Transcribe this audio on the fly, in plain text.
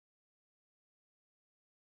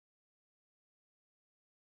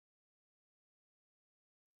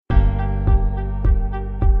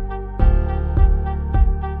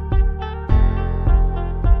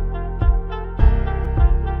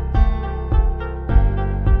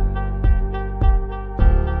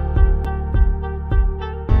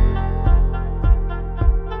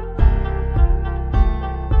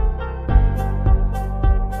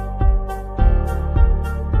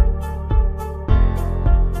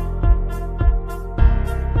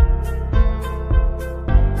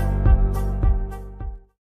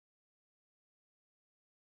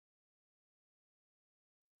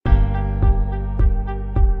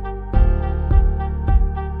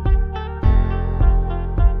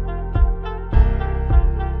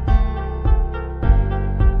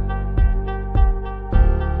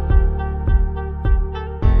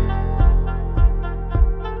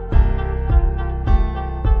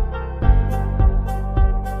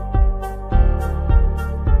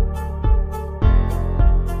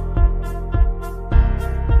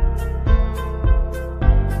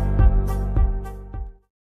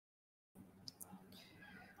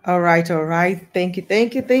All right, all right. Thank you,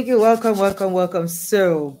 thank you, thank you. Welcome, welcome, welcome.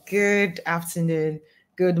 So, good afternoon,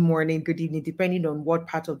 good morning, good evening, depending on what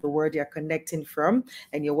part of the world you're connecting from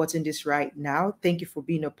and you're watching this right now. Thank you for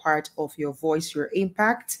being a part of Your Voice, Your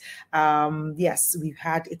Impact. Yes, we've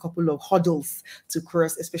had a couple of hurdles to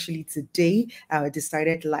cross, especially today. I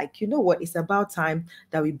decided, like, you know what, it's about time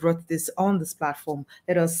that we brought this on this platform.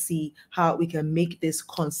 Let us see how we can make this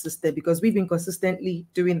consistent because we've been consistently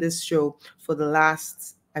doing this show for the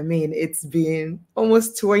last it's been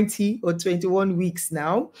almost 20 or 21 weeks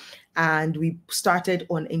now. And we started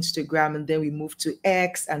on Instagram and then we moved to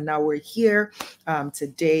X and now we're here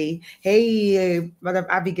today. Hey, Madam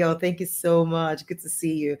Abigail, thank you so much. Good to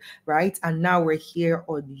see you. Right. And now we're here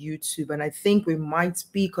on YouTube. And I think we might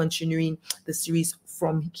be continuing the series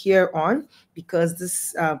from here on because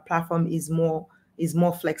this platform is more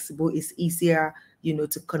flexible, it's easier,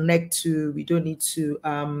 to connect to. We don't need to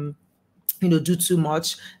do too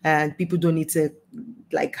much, and people don't need to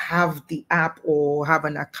like have the app or have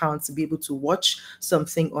an account to be able to watch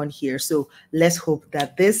something on here. So let's hope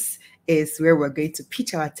that this is where we're going to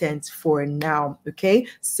pitch our tent for now. Okay,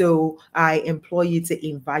 so I implore you to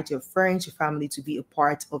invite your friends, your family to be a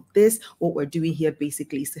part of this. What we're doing here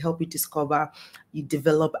basically is to help you discover, you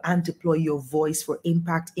develop and deploy your voice for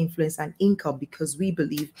impact, influence, and income, because we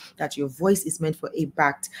believe that your voice is meant for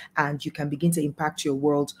impact and you can begin to impact your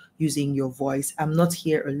world using your voice. I'm not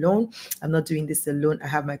here alone. I'm not doing this alone. I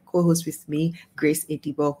have my co-host with me, Grace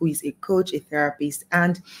Edibo, who is a coach, a therapist,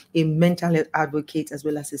 and a mental health advocate, as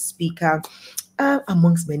well as a speaker,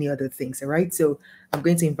 amongst many other things. All right. So I'm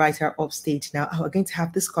going to invite her up stage now. We're going to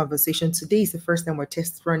have this conversation. Today is the first time we're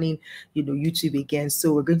test running, YouTube again.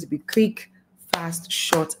 So we're going to be quick, fast,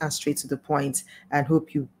 short, and straight to the point. And we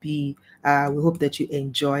hope that you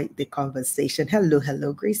enjoy the conversation.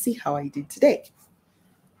 Hello, Gracie. How are you doing today?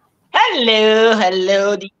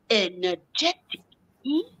 Hello, the energetic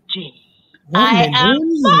EJ. I am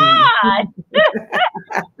fine.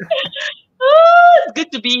 It's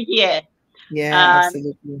good to be here. Yeah,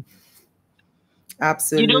 absolutely.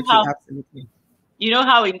 Absolutely. You know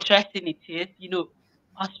how interesting it is,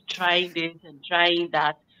 us trying this and trying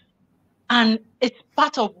that. And it's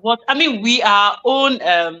part of we are own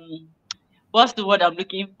what's the word I'm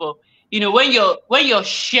looking for? When you're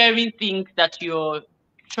sharing things that you're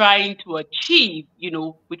trying to achieve,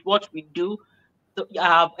 with what we do,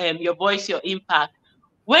 your voice, your impact.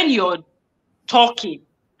 When you're talking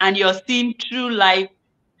and you're seeing true life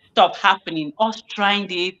stuff happening, us trying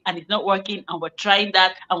this and it's not working, and we're trying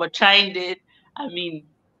that and we're trying this.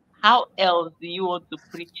 How else do you want to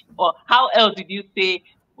preach? Or how else did you say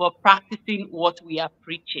we're practicing what we are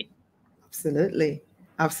preaching? Absolutely.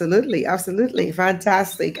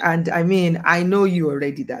 Fantastic. And I know you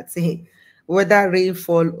already that saying, whether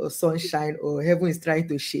rainfall or sunshine or heaven is trying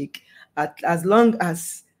to shake, as long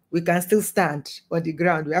as we can still stand on the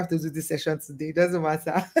ground, we have to do this session today. It doesn't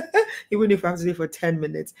matter. Even if we have to do it for 10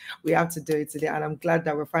 minutes, we have to do it today. And I'm glad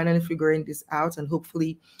that we're finally figuring this out. And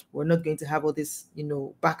hopefully we're not going to have all this,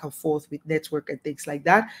 back and forth with network and things like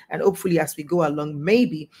that. And hopefully as we go along,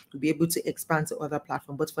 maybe we'll be able to expand to other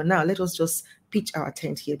platforms. But for now, let us just pitch our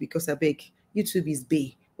tent here, because I beg, YouTube is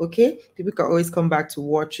big. Okay, people can always come back to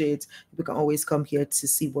watch it. People can always come here to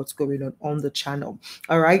see what's going on the channel.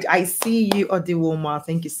 All right, I see you, Odewoma.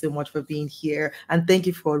 Thank you so much for being here, and thank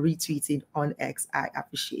you for retweeting on X. I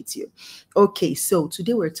appreciate you. Okay, so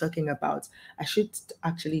today we're talking about, I should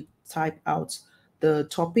actually type out the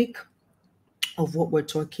topic of what we're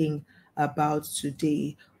talking about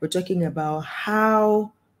today. We're talking about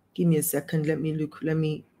how, give me a second, let me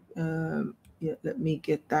let me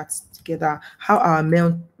get that together. How our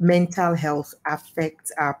mental health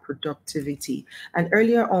affects our productivity. And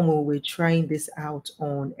earlier on, when we were trying this out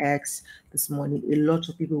on X this morning, a lot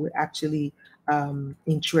of people were actually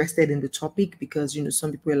interested in the topic, because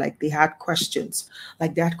some people were like, they had questions,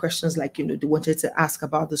 like they wanted to ask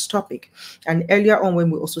about this topic. And earlier on,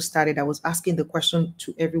 when we also started, I was asking the question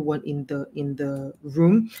to everyone in the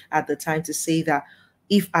room at the time, to say that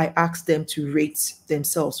if I ask them to rate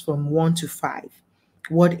themselves from 1 to 5,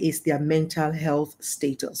 what is their mental health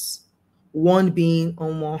status? 1 being,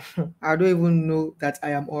 oh, I don't even know that I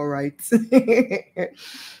am all right.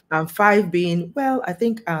 And 5 being, well, I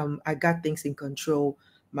think I got things in control.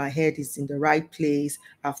 My head is in the right place.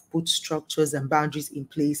 I've put structures and boundaries in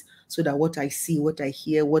place so that what I see, what I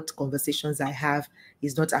hear, what conversations I have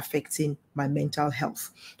is not affecting my mental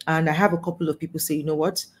health. And I have a couple of people say, you know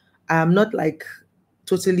what? I'm not like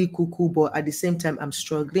totally cuckoo, but at the same time, I'm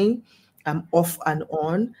struggling. I'm off and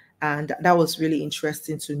on. And that was really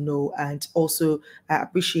interesting to know. And also, I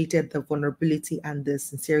appreciated the vulnerability and the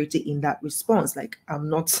sincerity in that response. Like, I'm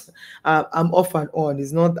not, I'm off and on.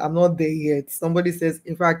 It's not, I'm not there yet. Somebody says,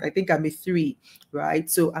 in fact, I think I'm a 3, right?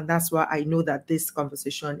 So, and that's why I know that this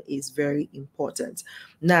conversation is very important.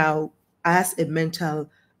 Now, as a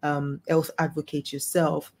mental health advocate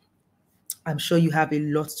yourself, I'm sure you have a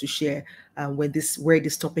lot to share when this where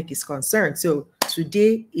this topic is concerned. So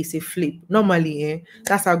today is a flip. Normally,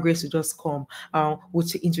 that's how Grace will just come. We'll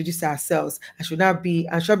introduce ourselves. I should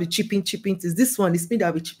be chipping things. This one is me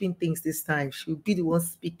that will be chipping things this time. She will be the one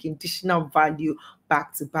speaking additional value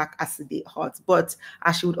back to back as the hot. But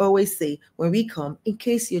as she would always say, when we come, in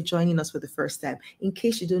case you're joining us for the first time, in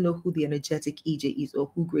case you don't know who the energetic EJ is or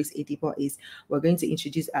who Grace Edibo is, we're going to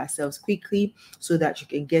introduce ourselves quickly so that you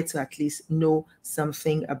can get to at least know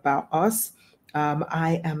something about us.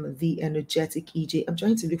 I am the energetic EJ. I'm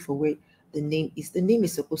trying to look for where the name is. The name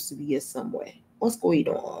is supposed to be here somewhere. What's going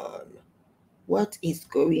on? What is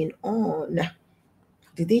going on?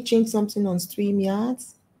 Did they change something on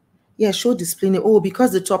StreamYards? Yeah, show display name. Oh,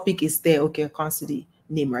 because the topic is there. Okay, I can't see the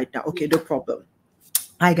name right now. Okay, no problem.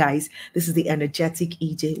 Hi, guys. This is the energetic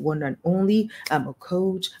EJ, one and only. I'm a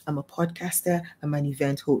coach, I'm a podcaster, I'm an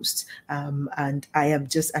event host. And I am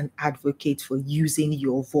just an advocate for using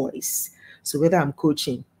your voice. So, whether I'm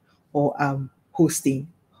coaching or I'm hosting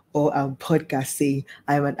or I'm podcasting,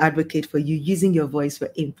 I'm an advocate for you using your voice for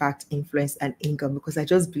impact, influence, and income because I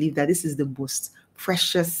just believe that this is the most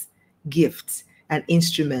precious gift and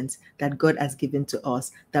instrument that God has given to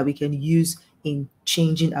us that we can use in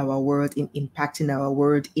changing our world, in impacting our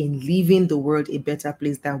world, in leaving the world a better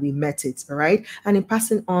place than we met it. All right. And in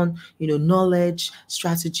passing on, knowledge,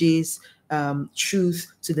 strategies,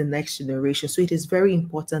 truth to the next generation. So it is very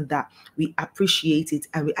important that we appreciate it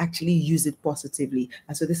and we actually use it positively.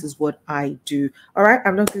 And so this is what I do. All right.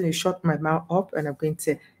 I'm not going to shut my mouth up and I'm going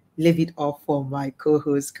to leave it off for my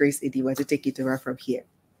co-host Grace Edibo to take it over from here.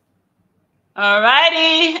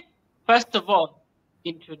 Alrighty. First of all,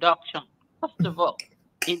 introduction. First of all,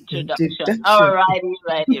 introduction. Introduction. Alrighty,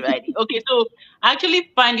 righty. Okay, so I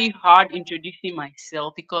actually find it hard introducing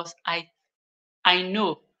myself because I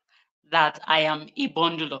know that I am a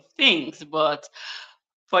bundle of things, but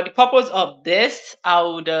for the purpose of this, I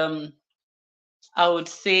would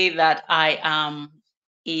say that I am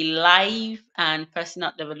a life and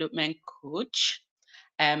personal development coach.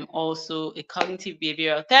 I'm also a cognitive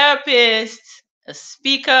behavioral therapist, a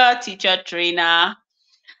speaker, teacher, trainer,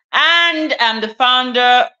 and I'm the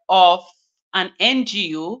founder of an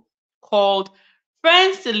NGO called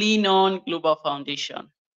Friends to Lean On Global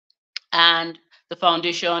Foundation. And the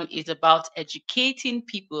foundation is about educating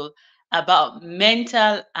people about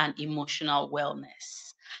mental and emotional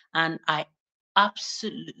wellness. And I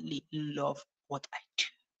absolutely love what I do.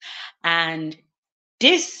 And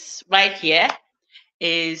this right here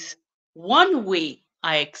is one way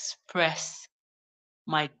I express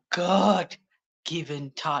my God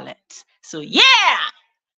given talent. So, yeah,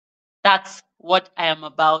 that's what I am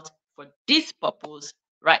about for this purpose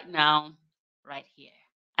right now, right here.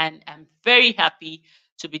 And I'm very happy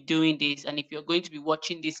to be doing this. And if you're going to be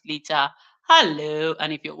watching this later, hello.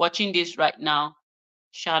 And if you're watching this right now,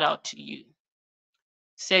 shout out to you.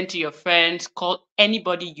 Send to your friends, call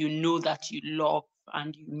anybody you know that you love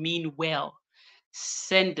and you mean well.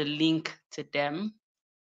 Send the link to them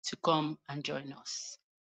to come and join us.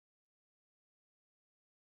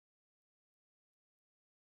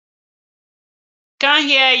 Can't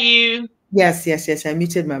hear you. Yes. I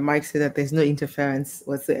muted my mic so that there's no interference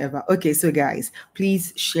whatsoever. Okay, so guys,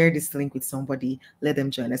 please share this link with somebody. Let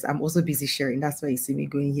them join us. I'm also busy sharing. That's why you see me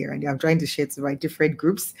going here. And I'm trying to share to my different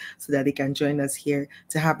groups so that they can join us here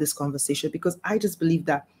to have this conversation because I just believe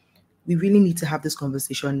that we really need to have this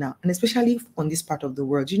conversation now. And especially on this part of the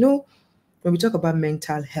world. When we talk about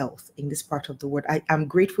mental health in this part of the world, I am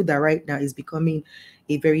grateful that right now is becoming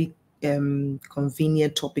a very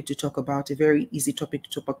convenient topic to talk about, a very easy topic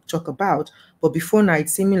to talk about. But before now,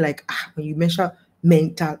 it's seeming like when you mention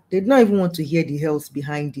mental, they don't even want to hear the health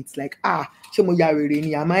behind it. Like, am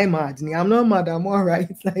I mad? I'm not mad, I'm all right.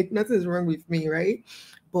 It's like nothing's wrong with me, right?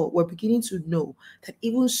 But we're beginning to know that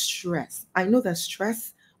even stress, I know that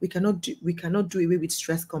stress, we cannot do away with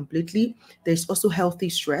stress completely. There's also healthy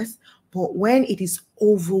stress, but when it is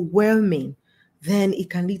overwhelming, then it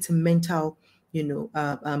can lead to mental, you know,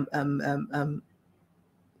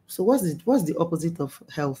 so what's the opposite of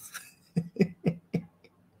health?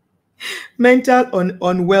 Mental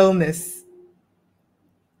unwellness.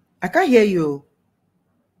 I can't hear you.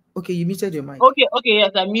 Okay, you muted your mic. Okay,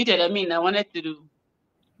 yes, I muted. I mean, I wanted to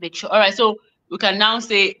make sure. All right, so we can now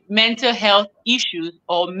say mental health issues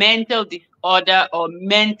or mental disorder or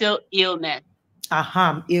mental illness.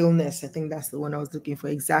 Aha, illness. I think that's the one I was looking for.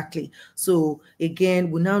 Exactly. So again,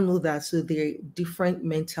 we now know that so there are different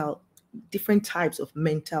types of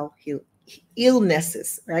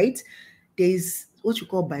illnesses, right? There's what you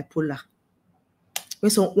call bipolar.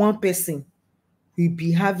 When one person will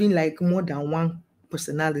be having like more than one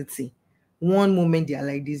personality. One moment they are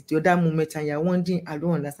like this, the other moment, and you're wondering, I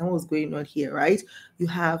don't understand what's going on here, right? You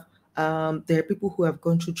have there are people who have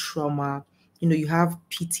gone through trauma, you have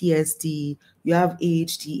PTSD, you have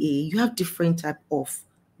ADHD, you have different type of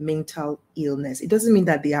mental illness. It doesn't mean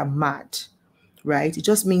that they are mad, right? It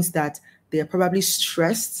just means that they are probably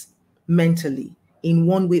stressed mentally in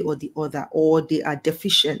one way or the other, or they are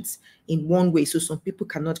deficient in one way. So some people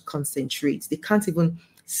cannot concentrate. They can't even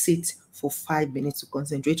sit for 5 minutes to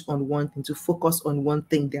concentrate on one thing, to focus on one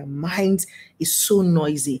thing. Their mind is so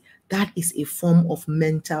noisy. That is a form of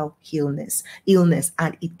mental illness,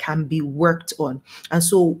 and it can be worked on. And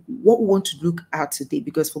so what we want to look at today,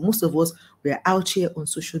 because for most of us, we're out here on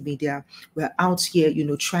social media, we're out here,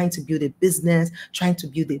 trying to build a business, trying to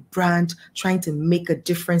build a brand, trying to make a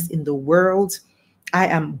difference in the world. I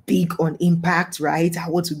am big on impact, right? I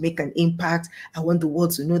want to make an impact. I want the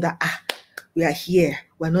world to know that we are here.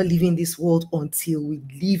 We're not leaving this world until we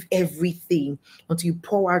leave everything, until you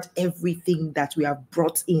pour out everything that we have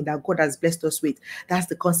brought in, that God has blessed us with. That's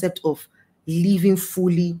the concept of living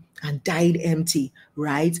fully and dying empty,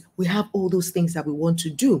 right? We have all those things that we want to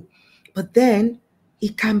do, but then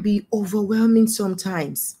it can be overwhelming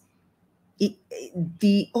sometimes.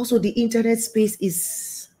 The internet space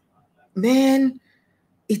is, man,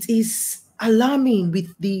 it is alarming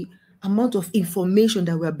with the amount of information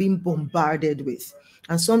that we're being bombarded with.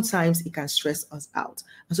 And sometimes it can stress us out.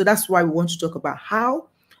 And so that's why we want to talk about how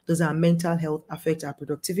does our mental health affect our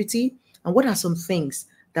productivity, and what are some things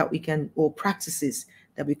that we can, or practices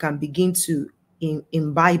that we can begin to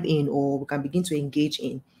imbibe in, or we can begin to engage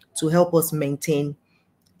in, to help us maintain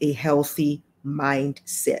a healthy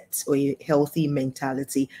mindset or a healthy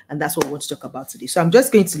mentality. And that's what we want to talk about today. So I'm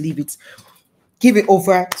just going to give it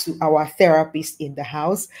over to our therapist in the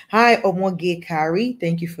house. Hi, Omoge Kari.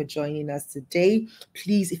 Thank you for joining us today.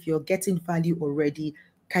 Please, if you're getting value already,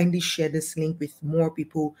 kindly share this link with more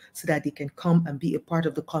people so that they can come and be a part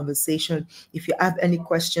of the conversation. If you have any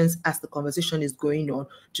questions as the conversation is going on,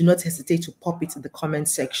 do not hesitate to pop it in the comment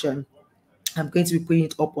section. I'm going to be putting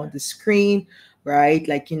it up on the screen, right?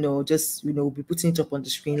 Like, just, we'll be putting it up on the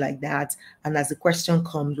screen like that. And as the question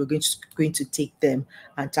comes, we're going to take them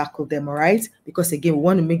and tackle them, all right? Because again, we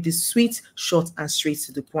want to make this sweet, short, and straight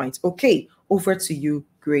to the point. Okay, over to you,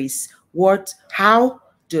 Grace. How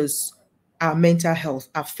does our mental health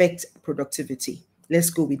affect productivity? Let's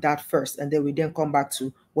go with that first, and then we then come back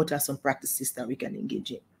to what are some practices that we can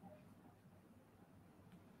engage in.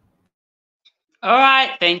 All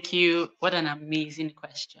right, thank you. What an amazing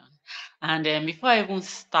question. And before I even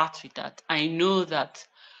start with that, I know that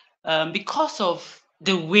because of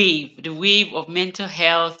the wave of mental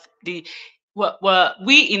health, we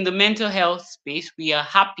in the mental health space, we are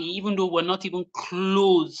happy, even though we're not even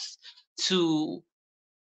close to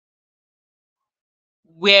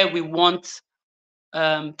where we want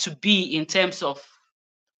to be in terms of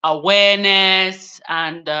awareness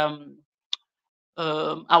and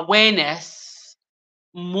awareness,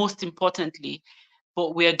 most importantly,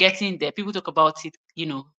 but we are getting there. People talk about it,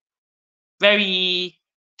 very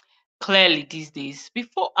clearly these days.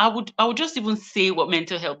 Before I would just even say what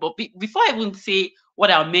mental health, but before I even say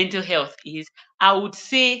what our mental health is, I would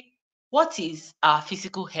say what is our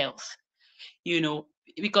physical health,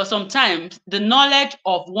 because sometimes the knowledge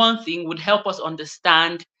of one thing would help us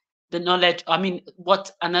understand the knowledge,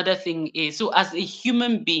 what another thing is. So as a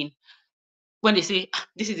human being, when they say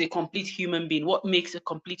this is a complete human being, what makes a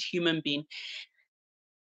complete human being?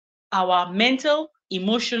 Our mental,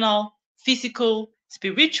 emotional, physical,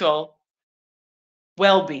 spiritual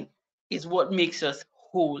well-being is what makes us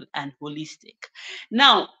whole and holistic.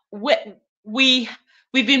 Now, we've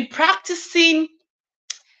been practicing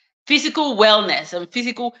physical wellness and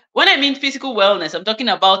when I mean physical wellness, I'm talking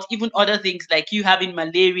about even other things like you having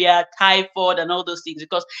malaria, typhoid, and all those things.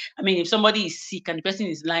 Because if somebody is sick and the person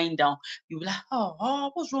is lying down, you'll be like,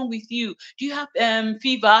 oh, what's wrong with you? Do you have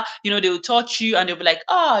fever? They will touch you and they'll be like,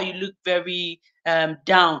 oh, you look very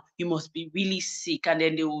down, you must be really sick. And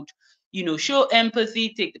then they would show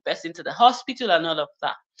empathy, take the person to the hospital and all of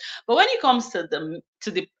that. But when it comes to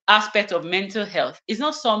the aspect of mental health, it's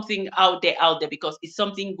not something out there because it's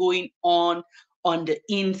something going on the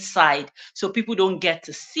inside. So people don't get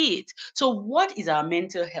to see it. So what is our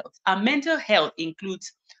mental health? Our mental health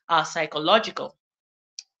includes our psychological,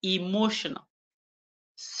 emotional,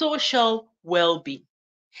 social well-being.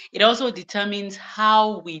 It also determines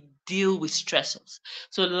how we deal with stressors.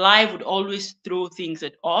 So life would always throw things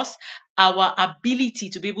at us. Our ability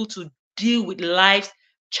to be able to deal with life's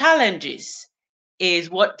challenges is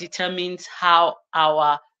what determines how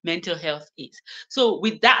our mental health is. So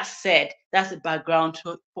with that said, that's the background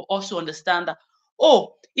for us to understand that,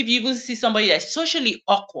 oh, if you even see somebody that's socially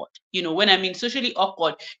awkward, when I mean socially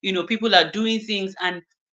awkward, people are doing things and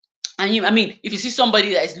I mean, if you see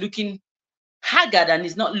somebody that is looking haggard and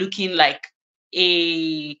is not looking like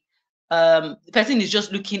a the person is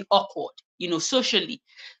just looking awkward, socially,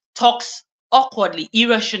 talks awkwardly,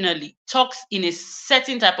 irrationally, talks in a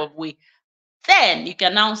certain type of way, then you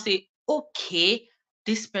can now say, okay,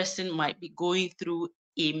 this person might be going through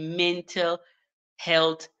a mental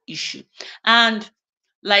health issue. And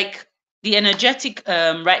like the energetic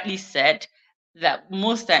rightly said, that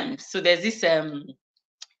most times, so there's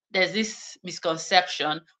this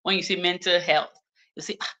misconception when you say mental health. You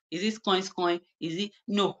say, is this coin? Is it?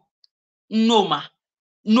 No, no, ma,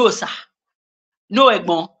 no, sir, no,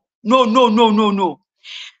 egbon, no, no, no, no, no.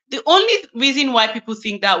 The only reason why people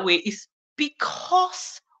think that way is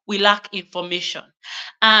because we lack information.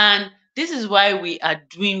 And this is why we are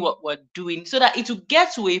doing what we're doing, so that it will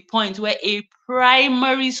get to a point where a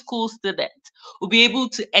primary school student will be able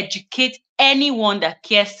to educate anyone that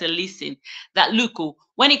cares to listen that, look,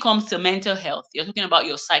 when it comes to mental health, you're talking about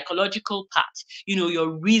your psychological part, your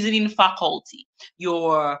reasoning faculty,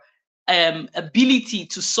 your ability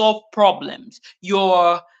to solve problems,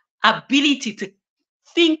 your ability to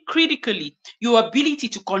think critically, your ability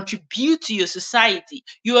to contribute to your society,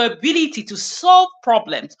 your ability to solve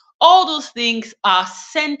problems. All those things are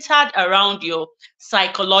centered around your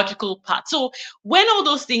psychological part. So when all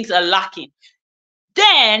those things are lacking,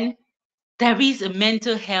 then there is a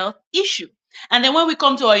mental health issue. And then when we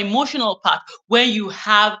come to our emotional part, when you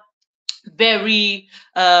have very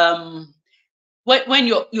when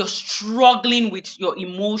you're struggling with your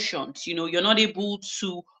emotions, you're not able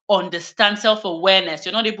to understand self-awareness,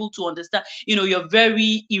 you're not able to understand, you're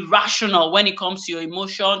very irrational when it comes to your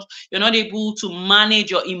emotions, you're not able to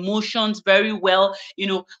manage your emotions very well,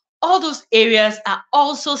 all those areas are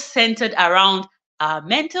also centered around our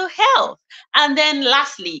mental health. And then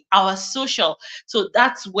lastly, our social. So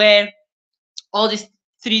that's where all these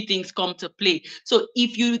three things come to play. So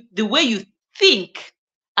the way you think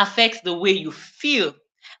affects the way you feel,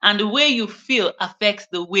 and the way you feel affects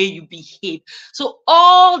the way you behave. So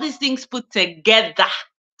all these things put together,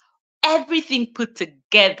 everything put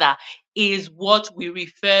together, is what we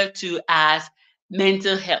refer to as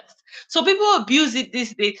mental health. So people abuse it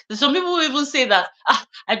these days. Some people will even say that,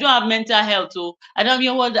 I don't have mental health. Oh, I don't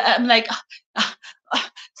know what. I'm like,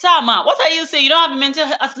 Sama, what are you saying? You don't have mental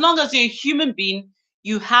health. As long as you're a human being,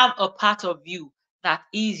 you have a part of you that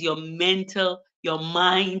is your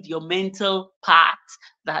mind, your mental part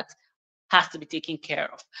that has to be taken care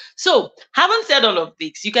of. So, having said all of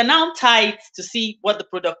this, you can now tie it to see what the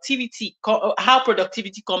how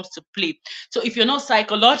productivity comes to play. So, if you're not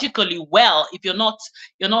psychologically well, if you're not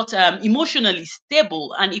emotionally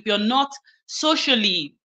stable, and if you're not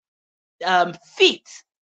socially fit,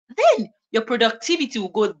 then your productivity will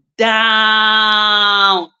go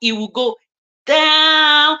down. It will go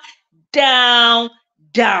down, down,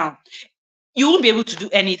 down. You won't be able to do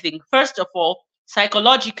anything. First of all,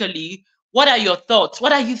 psychologically, what are your thoughts?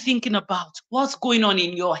 What are you thinking about? What's going on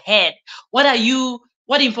in your head? What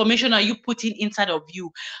information are you putting inside of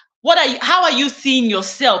you? How are you seeing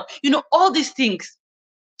yourself? All these things.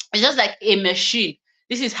 It's just like a machine.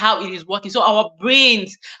 This is how it is working. So our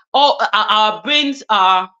brains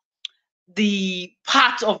are the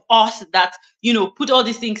part of us that put all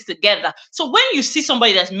these things together. So when you see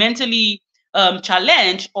somebody that's mentally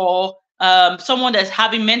challenged, or someone that's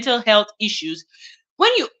having mental health issues,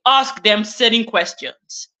 when you ask them certain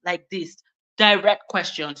questions like this, direct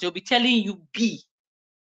questions, they'll be telling you B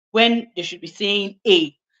when they should be saying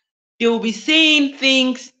A. They will be saying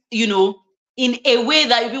things, in a way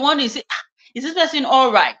that if you want to say, is this person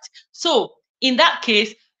all right? So in that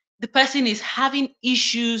case, the person is having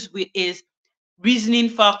issues with his reasoning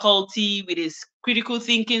faculty, with his critical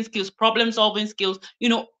thinking skills, problem solving skills,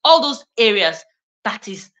 all those areas. That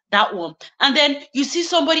is that one. And then you see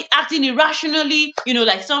somebody acting irrationally,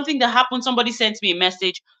 like something that happened. Somebody sent me a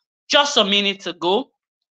message just some minutes ago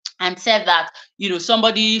and said that,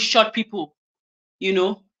 somebody shot people, in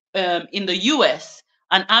the US,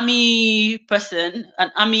 an army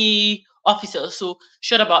officer, so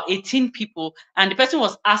shot about 18 people. And the person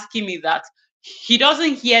was asking me that he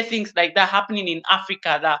doesn't hear things like that happening in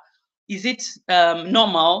Africa. That is it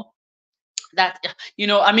normal that,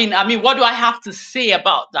 I mean, what do I have to say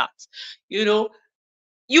about that? You know,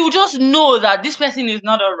 you just know that this person is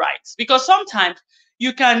not all right. Because sometimes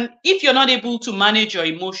you can, if you're not able to manage your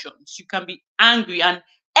emotions, you can be angry, and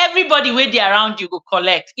everybody where they around you go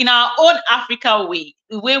collect. In our own Africa way,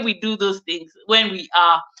 the way we do those things when we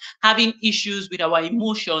are having issues with our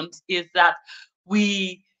emotions is that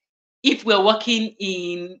we if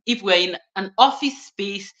we're in an office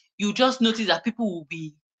space, you just notice that people will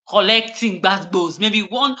be collecting gbasgbos, maybe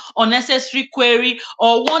one unnecessary query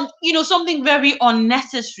or one, something very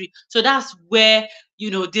unnecessary. So that's where,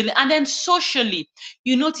 and then socially,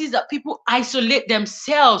 you notice that people isolate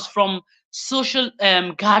themselves from social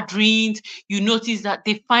gatherings. You notice that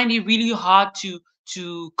they find it really hard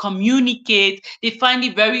to communicate. They find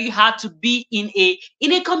it very hard to be in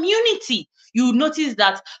a community. You notice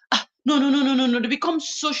that no, no, no, no, no, no. They become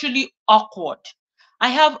socially awkward. I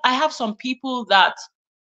have some people that,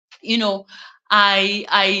 you know,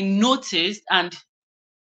 I noticed, and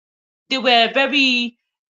they were very,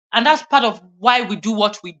 and that's part of why we do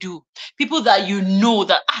what we do. People that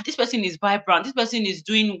that this person is vibrant, this person is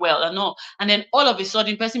doing well and all, and then all of a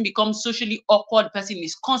sudden person becomes socially awkward. Person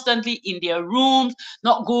is constantly in their rooms,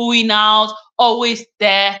 not going out, always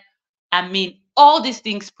there. I mean, all these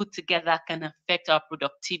things put together can affect our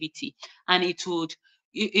productivity, and it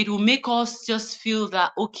will make us just feel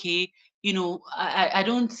that, okay, I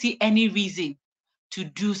don't see any reason to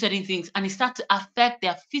do certain things, and it starts to affect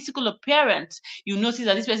their physical appearance. You notice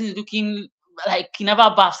that this person is looking like he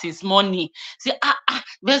never baths his money. Say,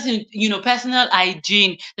 person, personal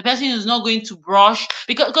hygiene. The person is not going to brush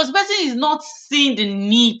because the person is not seeing the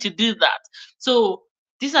need to do that. So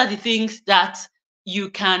these are the things that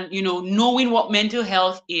you can, knowing what mental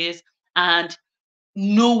health is, and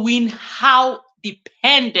knowing how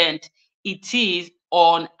dependent it is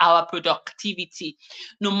on our productivity.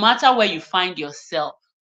 No matter where you find yourself,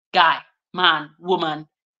 guy, man, woman,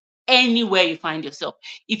 anywhere you find yourself,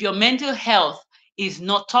 if your mental health is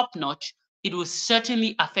not top notch, it will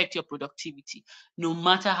certainly affect your productivity, no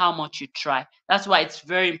matter how much you try. That's why it's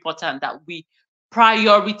very important that we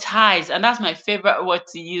prioritize. And that's my favorite word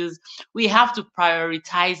to use. We have to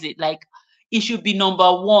prioritize it. Like, it should be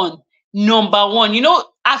number one. Number one.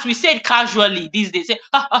 As we said casually these days, say,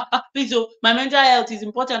 please, oh, my mental health is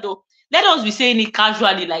important. Oh, let us be saying it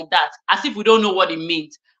casually like that, as if we don't know what it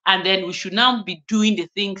means. And then we should now be doing the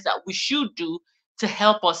things that we should do to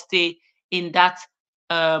help us stay in that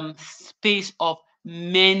space of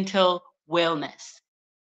mental wellness.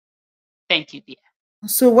 Thank you, dear.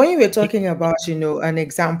 So when you were talking about, an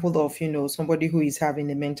example of, somebody who is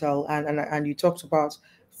having a mental, and you talked about,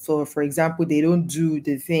 for example, they don't do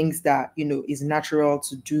the things that, is natural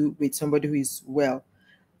to do with somebody who is well.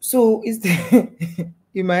 So is there,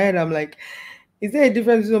 in my head, I'm like, is there a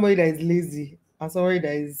difference between somebody that is lazy and somebody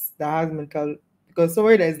that has mental? Because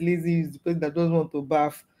somebody that is lazy is the person that doesn't want to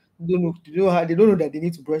bath. They don't know that they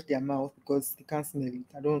need to brush their mouth because they can't smell it.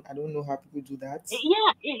 I don't know how people do that.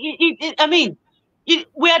 Yeah, I mean,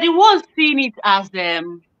 we are the ones seeing it as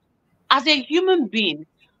a human being.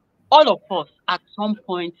 All of us at some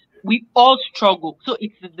point, we all struggle. So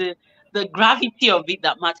it's the gravity of it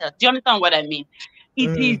that matters. Do you understand what I mean?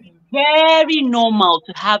 It is Mm. very normal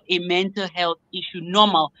to have a mental health issue.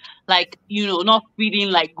 Normal, like, not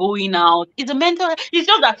feeling like going out. It's a mental. It's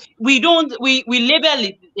just that we don't we label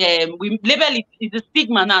it. We label it. It's a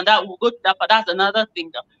stigma now that we'll go to that. But that's another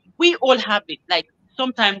thing. That we all have it. Like,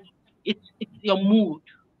 sometimes it's your mood.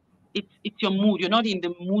 It's your mood. You're not in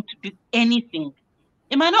the mood to do anything.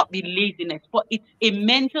 It might not be laziness, but it's a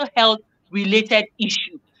mental health related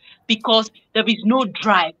issue, because there is no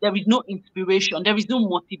drive, there is no inspiration, there is no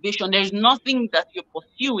motivation, there is nothing that you're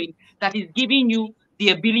pursuing that is giving you the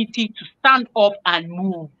ability to stand up and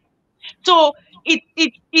move. So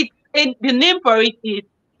and the name for it is,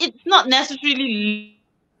 it's not necessarily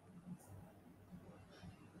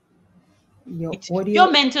Your your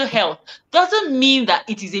audio. mental health doesn't mean that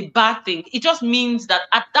it is a bad thing. It just means that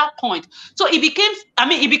at that point, so it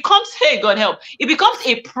becomes, hey, God help, it becomes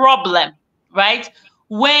a problem, right?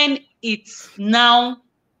 When it's now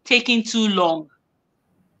taking too long.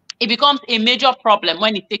 It becomes a major problem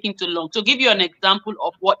when it's taking too long. To give you an example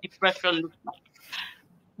of what depression looks like.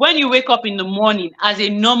 When you wake up in the morning as a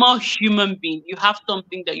normal human being, you have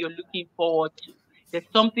something that you're looking forward to. There's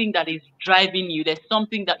something that is driving you. There's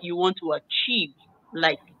something that you want to achieve.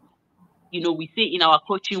 Like, we say in our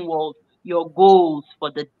coaching world, your goals for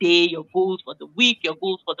the day, your goals for the week, your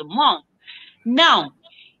goals for the month. Now,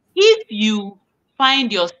 if you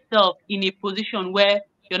find yourself in a position where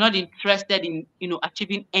you're not interested in,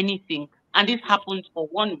 achieving anything, and this happens for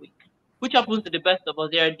 1 week, which happens to the best of us.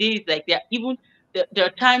 There are days like there are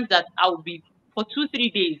times that I will be for 2 3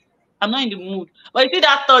 days. I'm not in the mood. But you see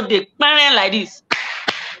that third day, like this.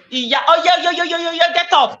 Yeah, oh yeah, yeah, yeah, yeah, yeah, yeah,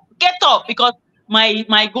 get up, because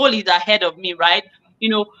my goal is ahead of me, right?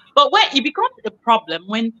 But when it becomes a problem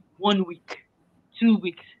when 1 week, 2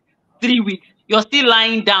 weeks, 3 weeks, you're still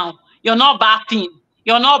lying down, you're not bathing,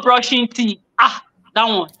 you're not brushing teeth. That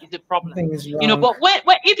one is a problem. Something is wrong. But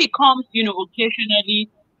when if it comes, occasionally,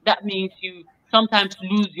 that means you sometimes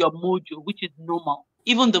lose your mojo, which is normal.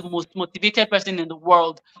 Even the most motivated person in the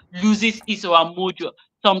world loses his or her mojo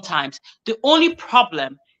sometimes. The only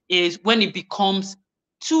problem is when it becomes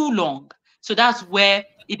too long. So that's where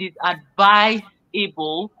it is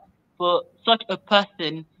advisable for such a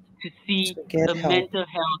person to see To get a help. mental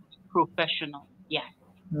health professional. Yes.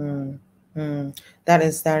 Mm, that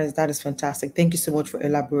is fantastic. Thank you so much for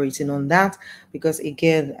elaborating on that. Because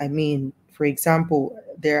again, I mean, for example,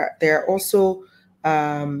 there are also,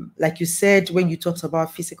 like you said, when you talked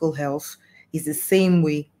about physical health, is the same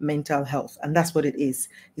way mental health, and that's what it is.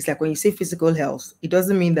 It's like when you say physical health, it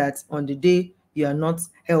doesn't mean that on the day you are not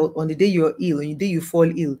health, on the day you're ill, on the day you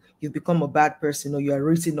fall ill, you become a bad person or you are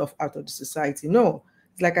written off out of the society. No,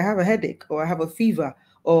 it's like I have a headache or I have a fever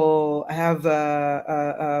or I have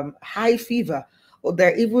high fever, or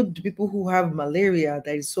there are even people who have malaria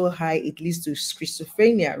that is so high it leads to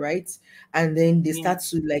schizophrenia, right? And then they Yeah. start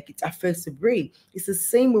to like it affects the brain. It's the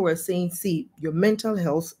same way we're saying, see, your mental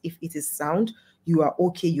health, if it is sound, you are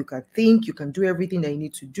okay, you can think, you can do everything that you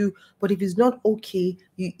need to do. But if it's not okay,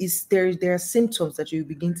 there are symptoms that you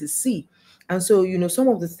begin to see. And so, some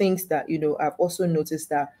of the things that I've also noticed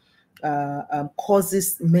that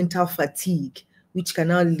causes mental fatigue, which can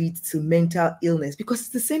now lead to mental illness, because it's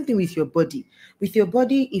the same thing with your body. With your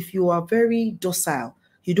body, if you are very docile,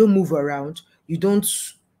 you don't move around, you don't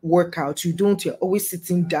work out, you're always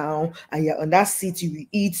sitting down and you're on that seat, you will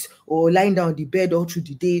eat, or lying down on the bed all through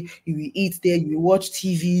the day, you will eat there, you will watch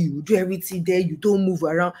TV, you will do everything there, you don't move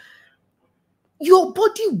around, your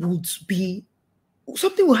body would be,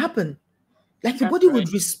 something will happen. Like your That's body right.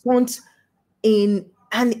 would respond in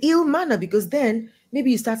an ill manner, because then maybe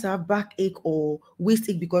you start to have backache or waist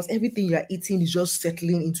ache because everything you're eating is just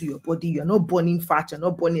settling into your body. You're not burning fat, you're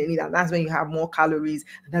not burning anything. And that's when you have more calories,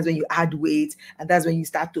 and that's when you add weight, and that's when you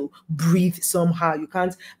start to breathe somehow. You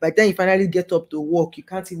can't, by the time you finally get up to walk, you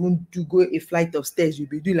can't even go a flight of stairs. You'll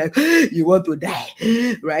be doing like you want to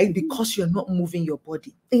die, right? Because you're not moving your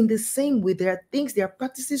body. In the same way, there are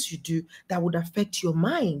practices you do that would affect your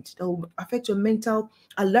mind, that will affect your mental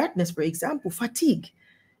alertness. For example, fatigue.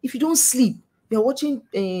 If you don't sleep, you're watching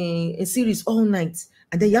a series all night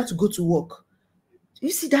and then you have to go to work, you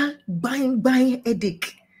see that buying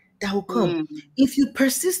headache that will come. Mm. If you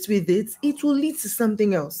persist with it, it will lead to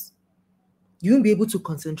something else. You won't be able to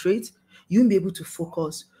concentrate, you won't be able to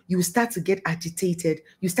focus, you will start to get agitated,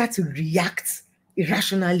 you start to react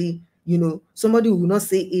irrationally. Somebody will not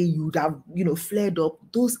say a, you would have flared up.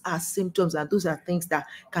 Those are symptoms, and those are things that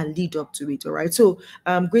can lead up to it. All right, so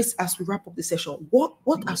Grace, as we wrap up the session, what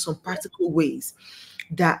are some practical ways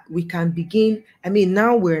that we can begin? I mean,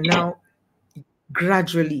 now we're now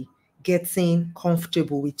gradually getting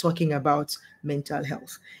comfortable with talking about mental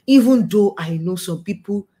health, even though I know some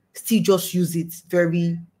people still just use it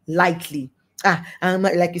very lightly. And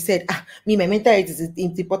like you said, me, my mental health is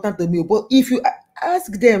it's important to me. But if you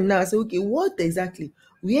ask them now, say, okay, what exactly,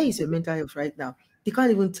 where is your mental health right now? They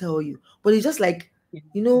can't even tell you. But it's just like,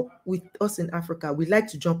 with us in Africa, we like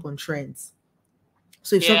to jump on trends.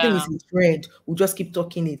 So if something Yeah. is a trend, we'll just keep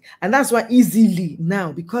talking it. And that's why easily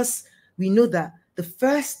now, because we know that the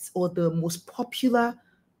first or the most popular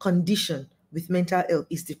condition with mental health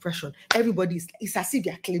is depression. Everybody is, it's as if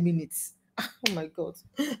they're claiming it. Oh my God.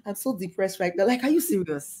 I'm so depressed right now. Like, are you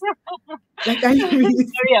serious? Like, are you really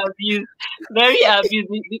Very abused. Very abused.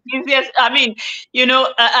 The easiest. I mean,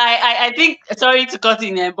 I think. Sorry to cut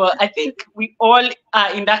in there, but I think we all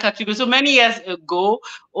are in that category. So many years ago,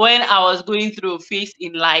 when I was going through a phase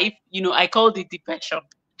in life, I called it depression.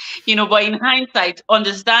 But in hindsight,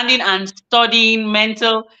 understanding and studying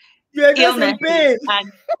mental you're just in illnesses, pain?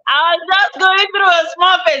 and I was just going through a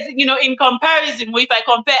small phase. In comparison, if I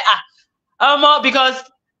compare, because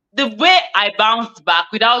the way I bounced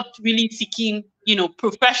back without really seeking,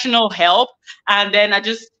 professional help, and then I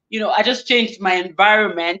just changed my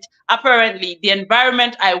environment. Apparently, the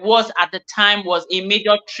environment I was at the time was a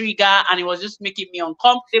major trigger, and it was just making me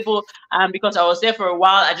uncomfortable. And because I was there for a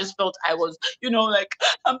while, I just felt I was, like,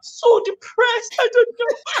 I'm so depressed. I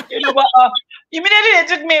don't know, but immediately they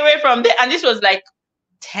took me away from there, and this was like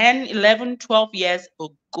 10, 11, 12 years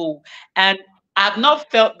ago. And I've not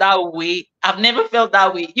felt that way. I've never felt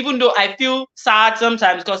that way, even though I feel sad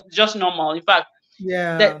sometimes because it's just normal. In fact,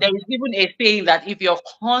 Yeah. there is even a saying that if you're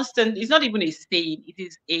constant, it's not even a saying, it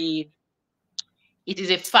is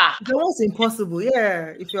a fact. It's almost impossible.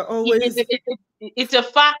 Yeah. If you're It, always, it, it, it's a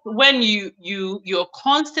fact when you're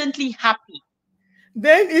constantly happy,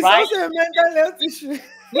 then it's right? also a mental health issue.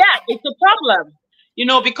 Yeah, it's a problem.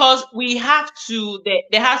 Because we have to,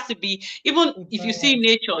 there has to be, even if you see Balance.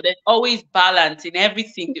 nature, there's always balance in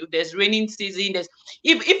everything. There's raining season, there's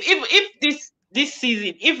if this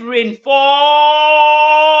season, if rain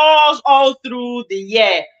falls all through the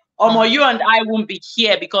year, Ah, you and I won't be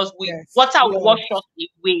here because yes. water will Flood. wash us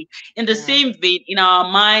away. In the Yeah. same vein, in our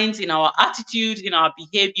minds, in our attitudes, in our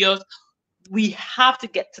behaviors, we have to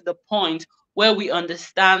get to the point where we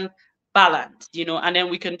understand balance, and then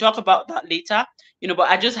we can talk about that later, but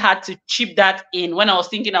I just had to chip that in when I was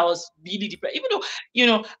thinking I was really depressed, even though,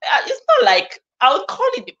 it's not like I would call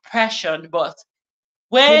it depression, but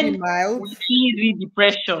Maybe when mild. we see the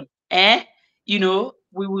depression,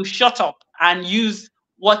 we will shut up and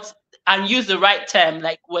what use the right term,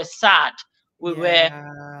 like we're sad, we were Yeah.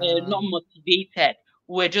 not motivated,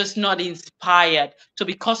 we were just not inspired. So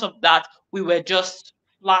because of that, we were just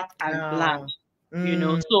flat and bland, Yeah.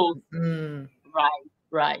 Mm, So mm. right,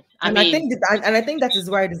 right. I And I mean, think and I think that is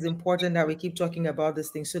why it is important that we keep talking about this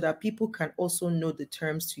thing so that people can also know the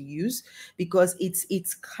terms to use, because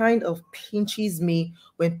it's kind of pinches me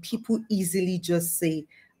when people easily just say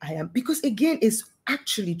I am, because again it's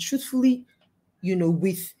actually truthfully,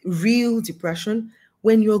 with real depression,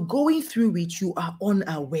 when you're going through it, you are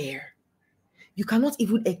unaware. You cannot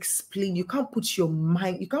even explain, you can't put your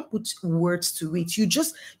mind, you can't put words to it,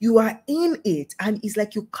 you are in it, and it's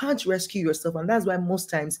like you can't rescue yourself. And that's why most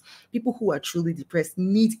times people who are truly depressed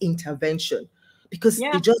need intervention, because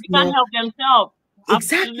yeah, they just they can't know help themselves.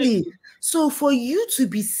 exactly. Absolutely. So for you to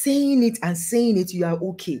be saying it and saying it, you are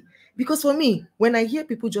okay. Because for me, when I hear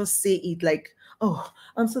people just say it like, oh,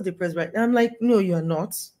 I'm so depressed right now, I'm like, no, you're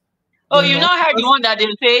not. Oh, You're you not. not heard the Because one that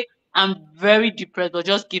they'll say, I'm very depressed, but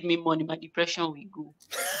just give me money, my depression will go.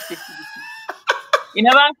 Say, see this thing. You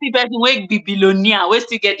never see person wey be billionaire wey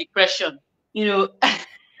still get depression. I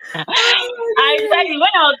tell you, when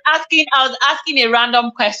I was asking a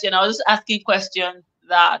random question. I was just asking questions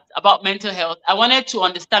that about mental health. I wanted to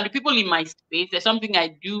understand the people in my space. There's something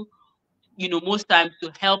I do, most times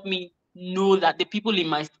to help me know that the people in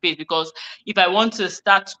my space. Because if I want to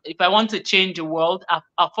change the world,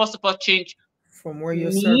 I'll first of all change from where your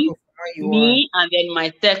me, circle, from where you are, and then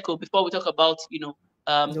my circle before we talk about, the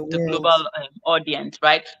the global world. audience,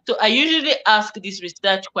 right? So I usually ask these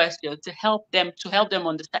research questions to help them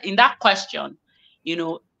understand. In that question,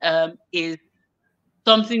 is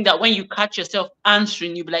something that when you catch yourself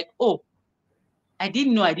answering, you'll be like, oh, I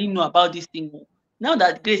didn't know about this thing. Oh. Now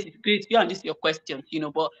that Grace is great, you and this your questions,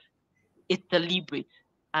 but it's deliberate,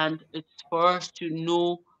 and it's for us to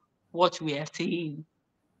know what we are saying.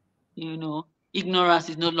 You know, ignorance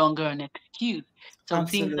is no longer an excuse. Some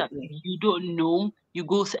things that Absolutely. you don't know, the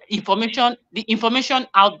information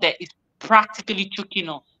out there is practically choking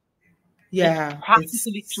us. It's Yeah,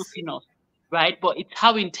 practically choking us, right? But it's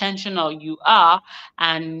how intentional you are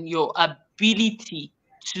and your ability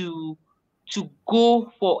to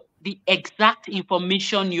go for the exact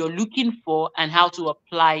information you're looking for and how to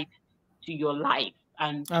apply it to your life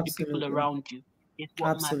and to the people absolutely. around you is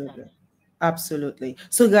what matters. Absolutely. Absolutely.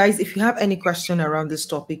 So, guys, if you have any question around this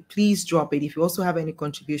topic, please drop it. If you also have any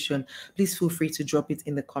contribution, please feel free to drop it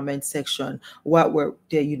in the comment section while we're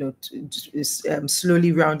there,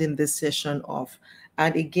 slowly rounding this session off.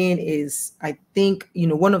 And again, I think,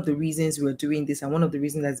 one of the reasons we're doing this, and one of the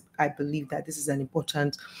reasons that I believe that this is an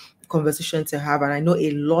important conversation to have. And I know a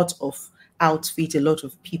lot of outfit, a lot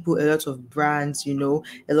of people, a lot of brands, a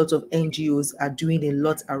lot of NGOs are doing a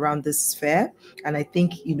lot around this sphere. And I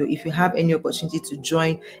think, if you have any opportunity to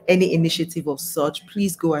join any initiative of such,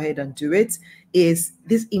 please go ahead and do it. Is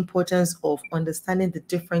this importance of understanding the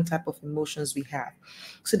different type of emotions we have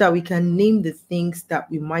so that we can name the things that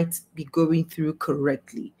we might be going through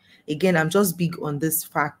correctly. Again, I'm just big on this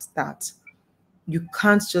fact that you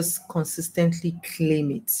can't just consistently claim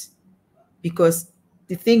it, because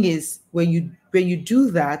the thing is, when you do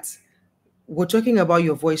that, we're talking about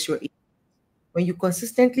your voice, when you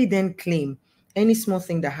consistently then claim any small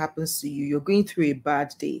thing that happens to you, you're going through a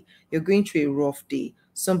bad day, you're going through a rough day,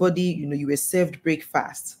 somebody, you were served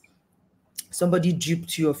breakfast, somebody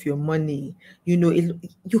duped you of your money,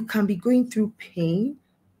 you can be going through pain,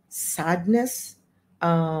 sadness,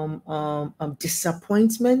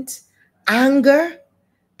 disappointment, anger.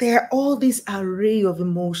 There are all these array of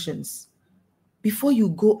emotions. before you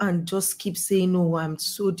go and just keep saying, "No, I'm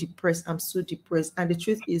so depressed, I'm so depressed." And the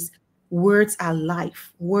truth is, words are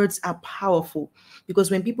life, words are powerful.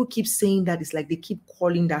 Because when people keep saying that, it's like they keep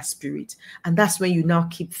calling that spirit. And that's when you now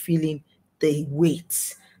keep feeling the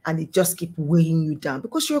weight, and it just keep weighing you down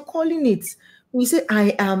because you're calling it. When you say,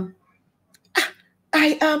 I am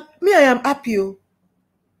happy, oh,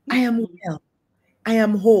 I am Mm. well, I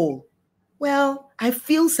am whole. Well, I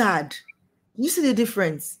feel sad. You see the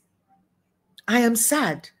difference? I am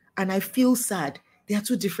sad and I feel sad. They are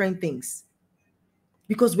two different things.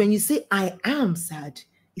 Because when you say I am sad,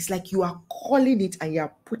 it's like you are calling it and you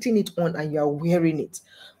are putting it on and you are wearing it.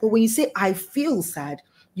 But when you say I feel sad,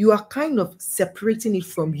 you are kind of separating it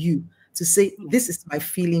from you to say, Yeah. this is my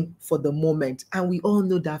feeling for the moment. And we all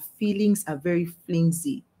know that feelings are very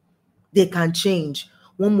flimsy, they can change.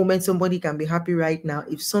 One moment somebody can be happy right now.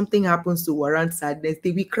 If something happens to warrant sadness,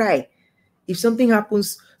 they will cry. If something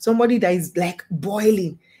happens, somebody that is like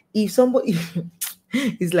boiling, if somebody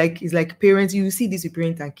it's like parents, you see this with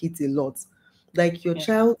parents and kids a lot. Like your Yeah.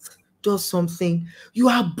 child does something, you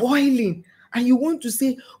are boiling and you want to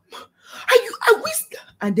say, are you I wish,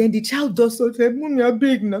 and then the child does something, mommy, I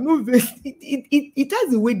beg now, no vex. It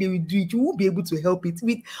has the way they will do it. You won't be able to help it.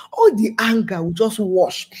 With all the anger will just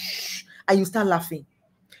wash and you start laughing.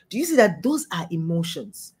 Do you see that those are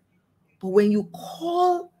emotions? But when you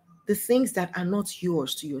call the things that are not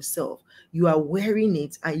yours to yourself, you are wearing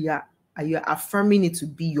it and you're affirming it to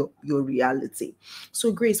be your reality.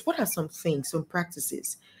 So, Grace, what are some things, some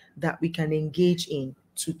practices that we can engage in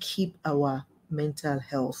to keep our mental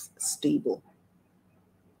health stable?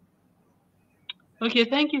 Okay,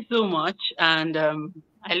 thank you so much. And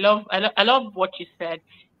I love what you said.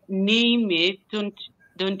 Name it. Don't.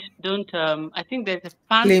 I think there's a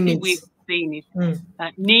Claim fancy it. way of saying it. Mm,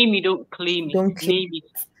 Name it, don't claim it. don't claim. Name it.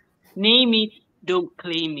 Name it, don't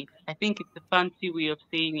claim it. I think it's a fancy way of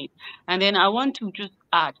saying it. And then I want to just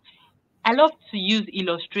add, I love to use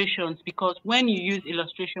illustrations because when you use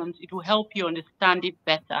illustrations, it will help you understand it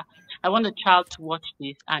better. I want a child to watch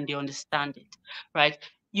this and they understand it, right?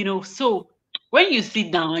 So when you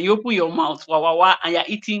sit down and you open your mouth, wah, wah, wah, and you're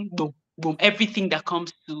eating, boom, boom, everything that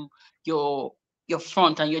comes to your your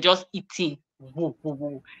front and you're just eating, woo, woo,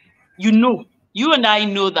 woo, you know, you and I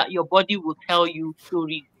know that your body will tell you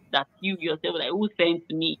stories that you yourself like, who sent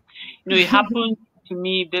me? It happened to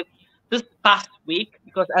me this past week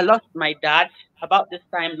because I lost my dad about this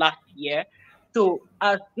time last year. So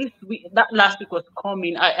as this week, that last week was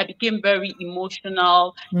coming, I became very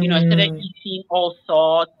emotional. I started Mm, eating all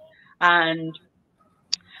sorts, and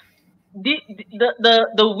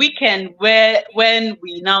the weekend where when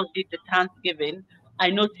we now did the Thanksgiving, I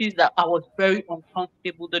noticed that I was very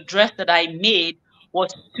uncomfortable. The dress that I made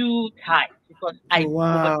was too tight because I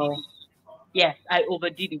overdid wow. it. Yes, I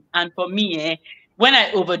overdid it. And for me, when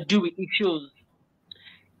I overdo it, it shows.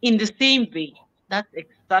 In the same vein, that's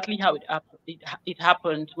exactly how it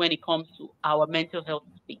happens when it comes to our mental health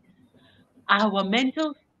space. Our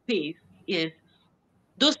mental space is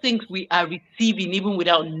those things we are receiving even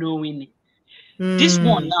without knowing it. This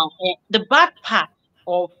one Mm, now, the bad part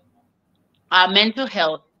of our mental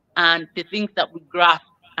health and the things that we grasp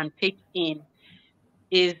and take in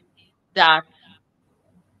is that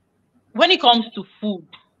when it comes to food,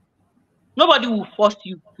 nobody will force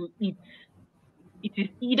you to eat. It is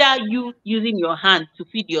either you using your hands to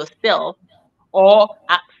feed yourself or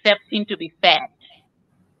accepting to be fed.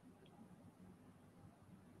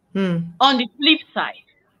 mm, On the flip side,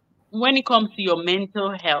 when it comes to your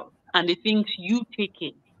mental health and the things you take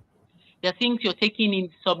in, the things you're taking in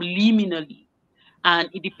subliminally, and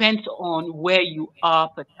it depends on where you are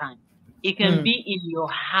per time. It can mm, be in your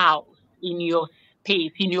house, in your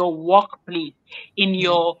space, in your workplace, in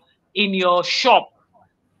mm, your shop,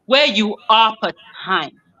 where you are per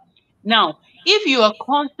time. Now, if you are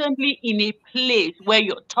constantly in a place where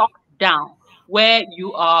you're talked down, where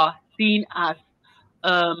you are seen as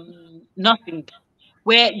nothing,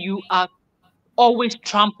 where you are always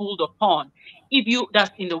trampled upon. If you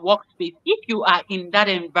That's in the workspace. If you are in that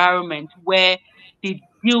environment where they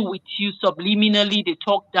deal with you subliminally, they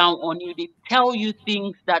talk down on you, they tell you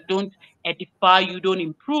things that don't edify you, don't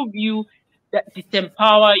improve you, that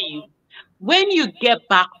disempower you. When you get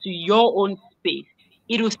back to your own space,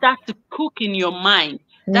 it will start to cook in your mind.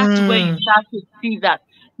 That's where you mm, start to see that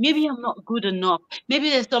maybe I'm not good enough. Maybe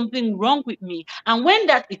there's something wrong with me. And when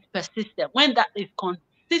that is persistent, when that is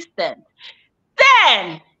consistent,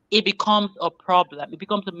 then it becomes a problem. It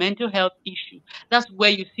becomes a mental health issue. That's where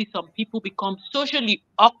you see some people become socially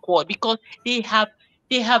awkward because they have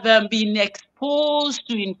been exposed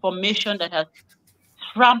to information that has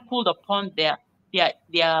trampled upon their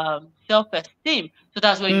their self-esteem. So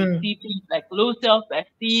that's where you Mm. see things like low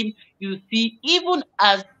self-esteem. You see even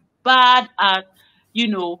as bad as, you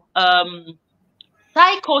know,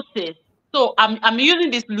 psychosis. So I'm using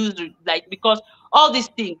this loosely, like, because all these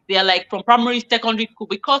things, they are like from primary, secondary school,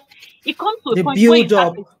 because it comes to a The point where you build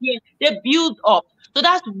start to up. hear they build up. So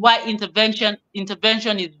that's why intervention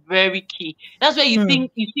is very key. That's where Mm.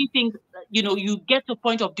 you see things, you get to a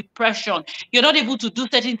point of depression. You're not able to do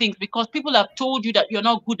certain things because people have told you that you're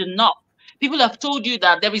not good enough. People have told you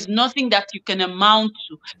that there is nothing that you can amount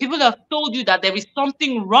to. People have told you that there is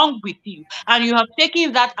something wrong with you, and you have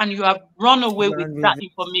taken that and you have run away with Run that with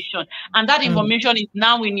it. information. And that Mm. information is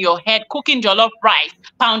now in your head, cooking jollof rice,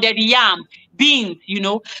 pounded yam, beans.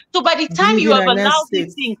 So by the time you Building have an allowed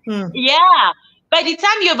these estate. things, Mm. yeah, by the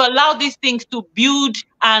time you have allowed these things to build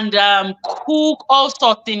and cook all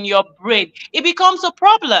sorts in your brain, it becomes a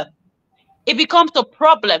problem. It becomes a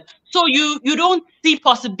problem. So you don't see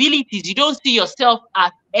possibilities. You don't see yourself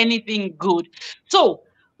as anything good. So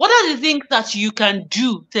what are the things that you can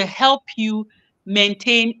do to help you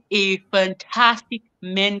maintain a fantastic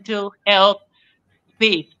mental health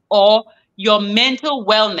space, or your mental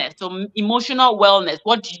wellness or emotional wellness?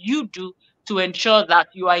 What do you do to ensure that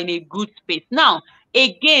you are in a good space? Now,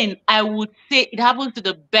 again, I would say it happens to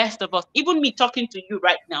the best of us. Even me talking to you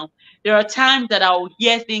right now, there are times that I will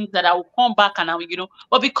hear things that I will come back and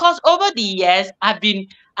but because over the years I've been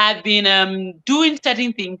doing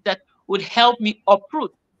certain things that would help me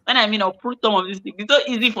uproot. When I mean uproot some of these things, it's so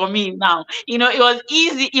easy for me now. It was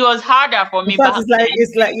easy, it was harder for In me fact, back then.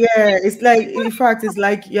 it's like yeah, it's like in fact, it's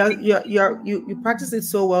like you practice it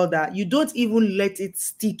so well that you don't even let it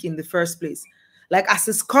stick in the first place. Like as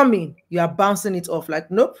it's coming, you are bouncing it off. Like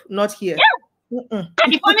nope, not here. Mm-mm.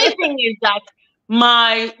 And the funny thing is that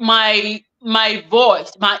my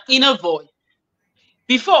voice, my inner voice,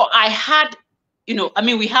 before I had, I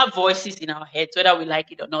mean, we have voices in our heads, whether we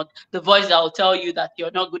like it or not. The voice that will tell you that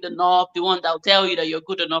you're not good enough, the one that will tell you that you're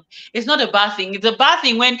good enough. It's not a bad thing. It's a bad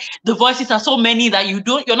thing when the voices are so many that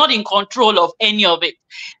you're not in control of any of it.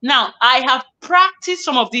 Now, I have practiced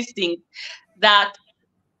some of these things that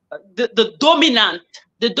the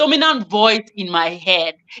dominant voice in my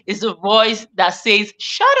head is a voice that says,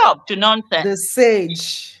 shut up to nonsense. The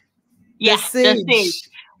sage, the Yeah, the same. sage.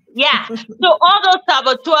 Yeah. So all those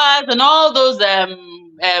saboteurs and all those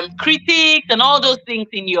critics and all those things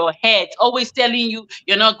in your head, always telling you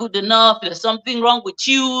you're not good enough, there's something wrong with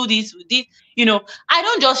you, this, with this, I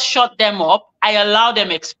don't just shut them up. I allow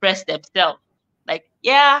them express themselves. Like,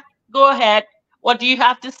 yeah, go ahead. What do you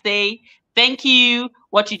have to say? Thank you.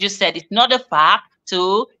 What you just said is not a fact.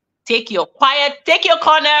 So take your corner, take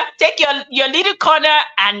your little corner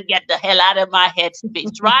and get the hell out of my head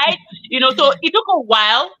space, right? So it took a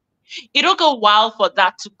while. It took a while for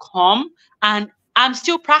that to come, and I'm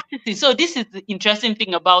still practicing. So this is the interesting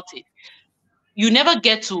thing about it. You never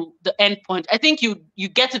get to the end point. I think you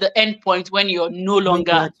get to the end point when you're no When you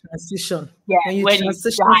longer, are transition, yeah, when you when you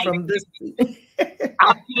transition die. from this.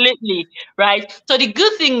 Absolutely, right? So the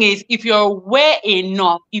good thing is, if you're aware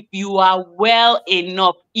enough, if you are well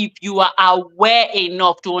enough, if you are aware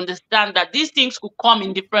enough to understand that these things could come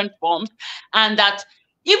in different forms, and that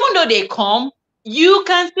even though they come, you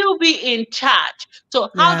can still be in charge. So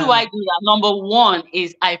how do Yeah. I do that? Number one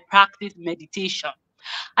is I practice meditation.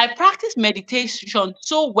 I practice meditation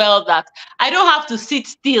so well that I don't have to sit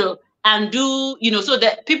still and do, so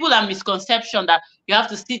that people have misconception that you have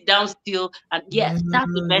to sit down still. And yes,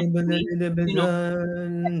 that's the best way. You know,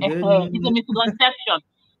 it's a misconception.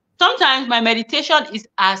 Sometimes my meditation is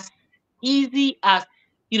as easy as,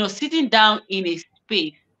 sitting down in a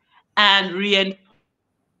space and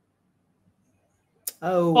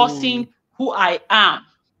Oh. reinforcing who I am,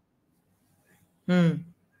 Hmm.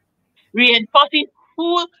 reinforcing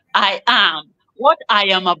who I am, what I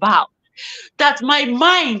am about. That my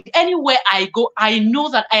mind, anywhere I go, I know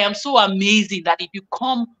that I am so amazing that if you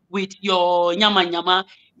come with your nyama nyama,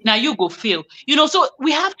 now you go fail. So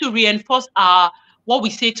we have to reinforce our what we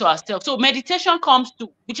say to ourselves. So meditation comes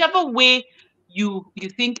to whichever way you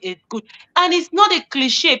think is good. And it's not a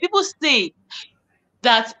cliche. People say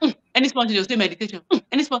that any sponsor they'll say meditation.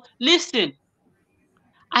 Any sponsor, listen,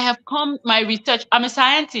 I have come my research. I'm a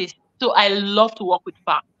scientist, so I love to work with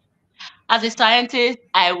facts. As a scientist,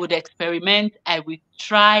 I would experiment, I would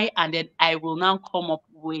try, and then I will now come up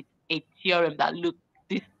with a theorem that look,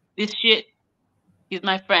 this shit is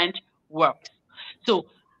my friend works. So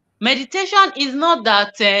meditation is not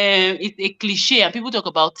that it's a cliche and people talk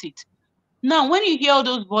about it. Now, when you hear all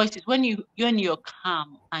those voices, when you're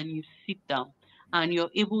calm and you sit down and you're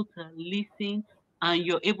able to listen and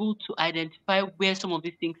you're able to identify where some of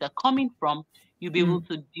these things are coming from, you'll be able Mm.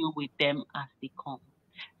 to deal with them as they come.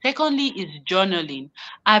 Secondly is journaling.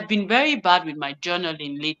 I've been very bad with my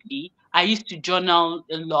journaling lately. I used to journal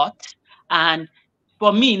a lot. And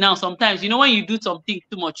for me now, sometimes, when you do some things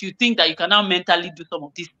too much, you think that you can now mentally do some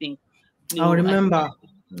of these things. I'll No, I think remember.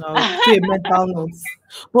 I'll do a mental notes.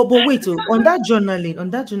 But wait, oh, on that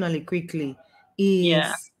journaling quickly yeah.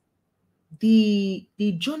 is the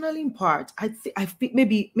journaling part. I think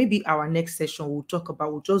maybe our next session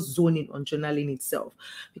we'll just zone in on journaling itself,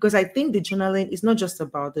 because I think the journaling is not just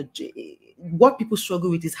about what people struggle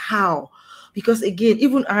with is how. Because again,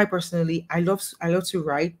 even I personally, I love to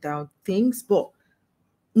write down things, but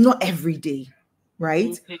not every day,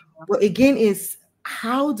 right? Okay. But again, is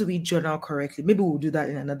how do we journal correctly? Maybe we'll do that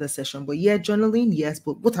in another session. But yeah, journaling, yes.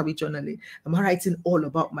 But what are we journaling? Am I writing all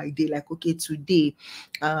about my day? Like, okay, today,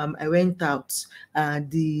 I went out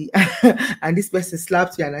and the and this person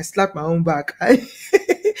slapped me and I slapped my own back.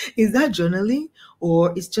 Is that journaling,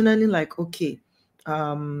 or is journaling like, okay,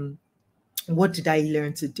 um, what did I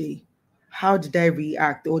learn today? How did I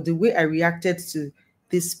react? Or the way I reacted to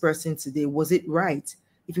this person today, was it right?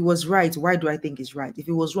 If it was right, why do I think it's right? If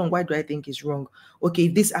it was wrong, why do I think it's wrong? Okay,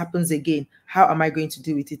 if this happens again, how am I going to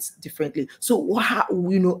deal with it differently? So,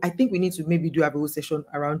 I think we need to maybe do a whole session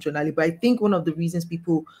around journaling. But I think one of the reasons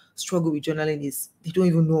people struggle with journaling is they don't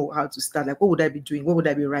even know how to start. Like, what would I be doing? What would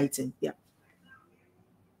I be writing? Yeah.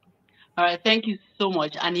 All right, thank you so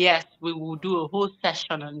much. And yes, we will do a whole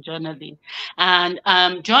session on journaling. And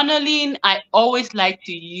journaling,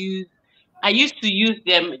 I used to use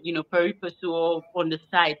them, peri passu on the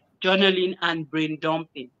side, journaling and brain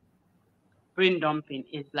dumping. Brain dumping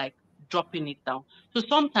is like dropping it down. So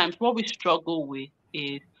sometimes what we struggle with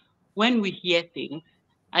is when we hear things.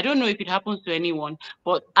 I don't know if it happens to anyone,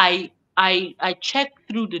 but I check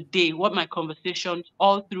through the day what my conversations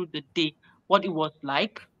all through the day, what it was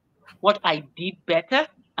like, what I did better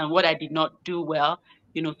and what I did not do well.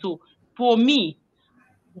 So for me,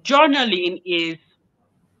 journaling is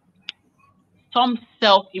some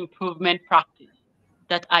self improvement practice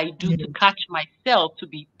that I do to Mm, catch myself to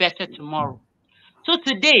be better tomorrow. So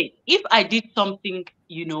today, if I did something,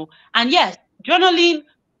 and yes, journaling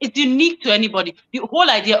is unique to anybody. The whole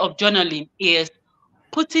idea of journaling is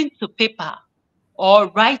putting to paper or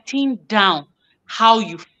writing down how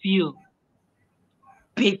you feel,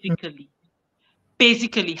 basically.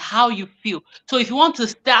 Basically how you feel. So if you want to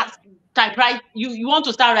start write, you want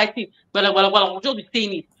to start writing, well, I'll just be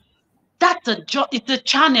saying it. It's a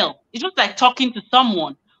channel. It's just like talking to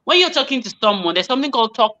someone. When you're talking to someone, there's something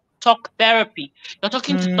called talk therapy. You're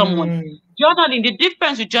talking to someone. mm, Journaling, the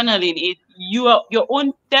difference with journaling is you are your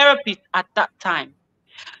own therapist at that time.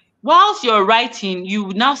 Whilst you're writing, you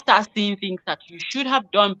now start seeing things that you should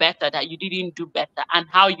have done better, that you didn't do better, and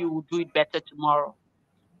how you will do it better tomorrow,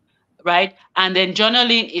 right? And then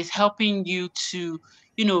journaling is helping you to,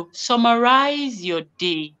 summarize your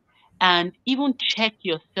day and even check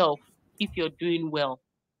yourself if you're doing well.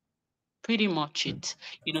 Pretty much it.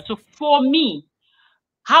 So for me,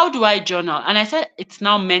 how do I journal? And I said it's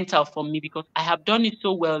now mental for me because I have done it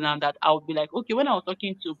so well now that I'll be like, okay, when I was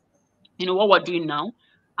talking to what we're doing now,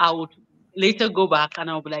 I would later go back and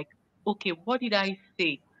I'll be like, okay, what did I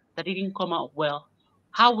say that didn't come out well?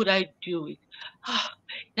 How would I do it?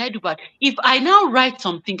 Did I do bad? If I now write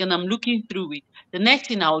something and I'm looking through it, the next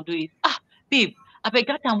thing I'll do is, babe, I beg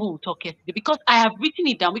that time we will talk yesterday because I have written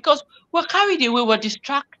it down because we're carried away, we're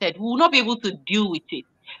distracted, we will not be able to deal with it.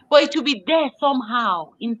 But it will be there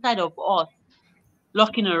somehow inside of us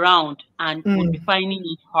looking around and would be mm, finding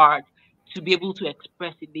it hard to be able to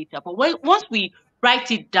express it later. But once we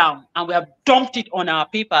write it down and we have dumped it on our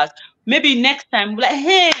papers, maybe next time we're like,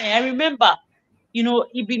 hey, I remember,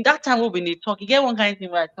 it been that time when they talk, you get one kind of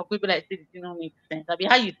thing where I talk, people like say it don't make sense. I mean,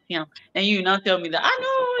 how you see them, and you now tell me that, I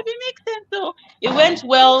know it makes sense. So it went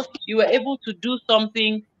well, you were able to do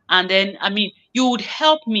something, and then you would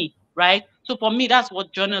help me, right? So for me, that's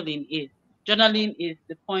what journaling is. Journaling is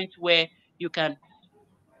the point where you can.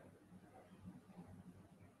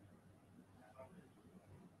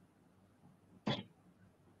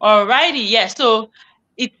 Alrighty, yeah. So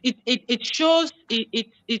it shows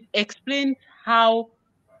it explains how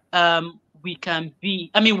we can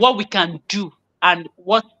be. I mean, what we can do and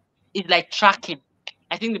what is like tracking.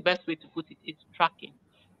 I think the best way to put it is tracking.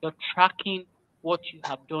 You're tracking what you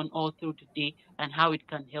have done all through the day and how it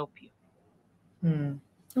can help you. mm.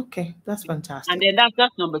 Okay, that's And fantastic. then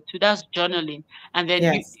that's number two. That's journaling. And then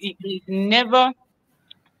Yes. it is never.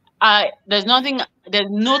 I There's no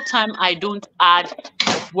time I don't add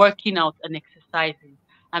working out and exercising.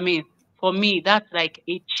 I mean, for me, that's like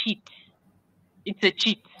a cheat. It's a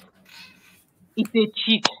cheat. It's a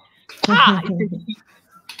cheat. Ah, it's a cheat.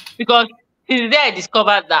 Because since there I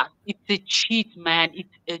discovered that it's a cheat, man. It's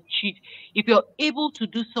a cheat. If you're able to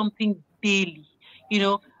do something daily, you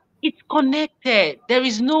know, it's connected. There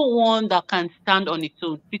is no one that can stand on its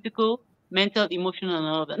own, physical, mental, emotional, and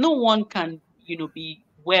all that. No one can, be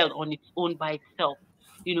well on its own by itself.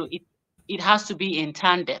 It has to be in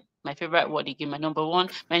tandem. My favorite word again, my number one,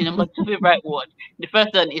 my number two favorite word. The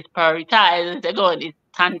first one is prioritize, the second one is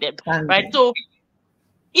tandem, right? Tandem. So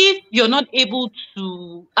if you're not able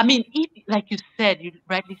to, I mean, if, like you said, you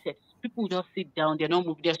rightly said, people just sit down, they're not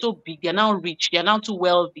moving, they're so big, they're now rich, they're now too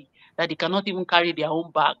wealthy that they cannot even carry their own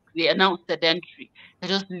bag. They are now sedentary. They're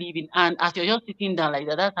just living. And as you're just sitting down like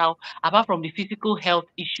that, that's how, apart from the physical health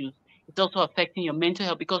issues, it's also affecting your mental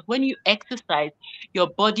health. Because when you exercise, your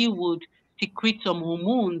body would secrete some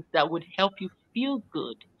hormones that would help you feel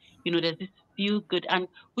good. There's this feel good. And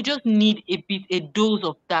we just need a dose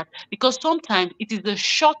of that, because sometimes it is a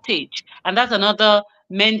shortage, and that's another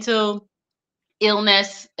mental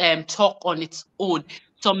illness talk on its own.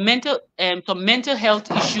 Some mental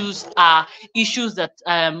health issues are issues that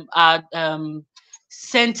are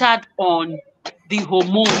centered on the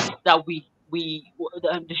hormones that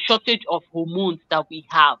the shortage of hormones that we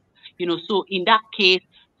have. So in that case,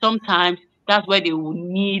 sometimes that's where they will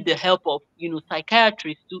need the help of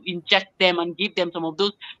psychiatrists to inject them and give them some of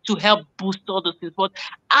those to help boost all those things. But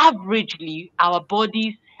averagely, our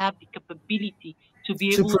bodies have the capability to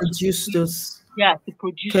be To able to produce those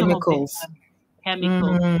produce some of these chemicals.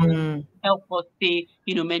 chemicals to Mm, help us stay,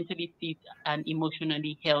 mentally fit and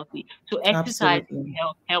emotionally healthy. So exercise will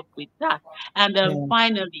absolutely. help with that. And then Yeah.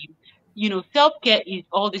 finally, self-care is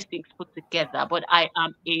all these things put together. But I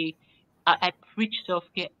preach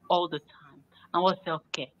self-care all the time. And what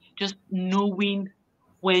self-care? Just knowing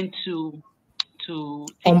when to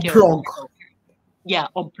take care of Unplug. yourself. Yeah,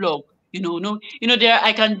 unplug. No, there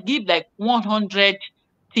I can give like 100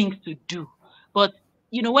 things to do, but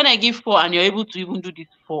when I give four and you're able to even do this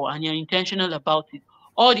four and you're intentional about it,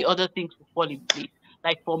 all the other things will fall in place.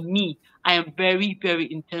 Like for me, I am very,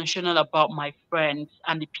 very intentional about my friends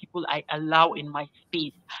and the people I allow in my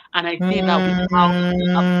space, and I say that without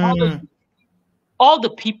Mm, apology. All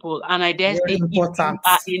the people, and I dare very say, if you important.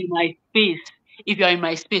 are in my space, if you're in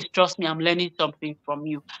my space, trust me, I'm learning something from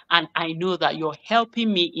you. And I know that you're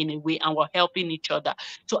helping me in a way, and we're helping each other.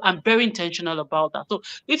 So I'm very intentional about that. So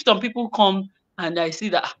if some people come and I see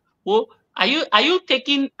that, oh, are you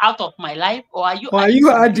taking out of my life, or are you Or are adding you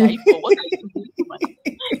to my adding? life, or what are you doing to my life?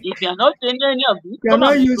 If you're not changing any of this, You're come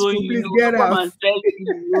not and be going, useful, please get don't come out. and stress me,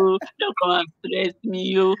 don't come and stress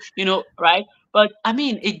me, right? But I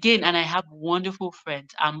mean, again, and I have wonderful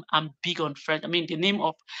friends. I'm big on friends. I mean, the name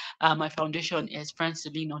of my foundation is Friends to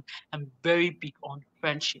Lean On. I'm very big on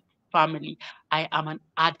friendship, family. I am an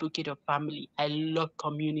advocate of family. I love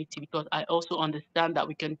community, because I also understand that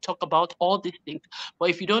we can talk about all these things. But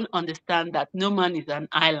if you don't understand that no man is an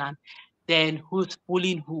island, then who's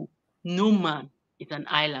fooling who? No man is an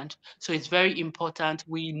island. So it's very important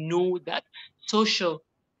we know that social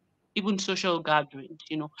even social gatherings,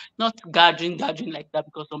 not gathering like that,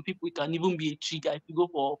 because some people it can even be a trigger. If you go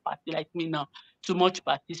for a party like me now, too much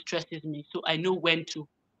party stresses me. So I know when to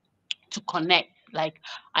connect. Like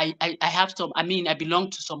I have some, I mean, I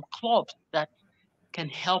belong to some clubs that can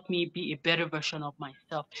help me be a better version of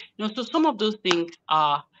myself. So some of those things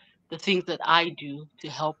are the things that I do to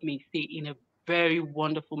help me stay in a very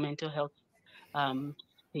wonderful mental health um,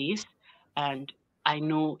 space. And I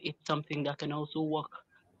know it's something that can also work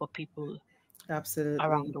for people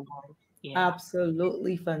around Absolutely. the world. Yeah.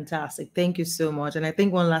 Absolutely fantastic. Thank you so much. And I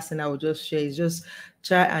think one last thing I would just share is just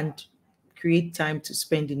try and create time to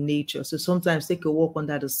spend in nature. So sometimes take a walk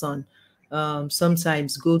under the sun.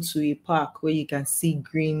 Sometimes go to a park where you can see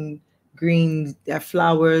green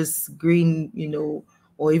flowers, green,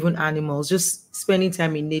 or even animals. Just spending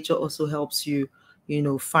time in nature also helps you,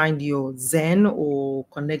 find your zen or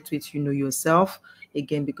connect with, yourself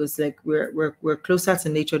again, because like we're closer to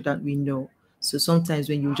nature than we know. So sometimes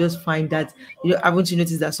when you just find that, haven't you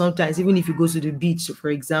noticed that sometimes even if you go to the beach, for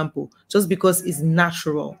example, just because it's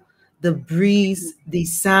natural, the breeze, the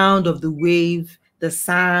sound of the wave, the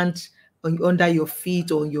sand under your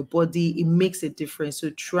feet or on your body, it makes a difference.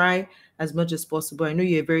 So try as much as possible. I know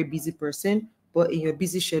you're a very busy person, but in your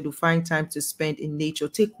busy schedule, find time to spend in nature.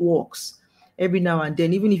 Take walks every now and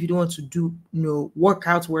then, even if you don't want to do,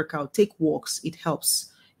 workout, take walks. It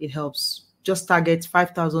helps. It helps. Just target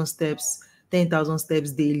 5,000 steps, 10,000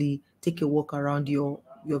 steps daily. Take a walk around your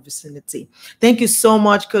vicinity. Thank you so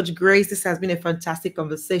much, Coach Grace. This has been a fantastic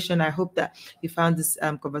conversation. I hope that you found this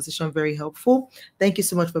conversation very helpful. Thank you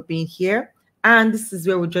so much for being here. And this is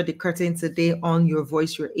where we draw the curtain today on Your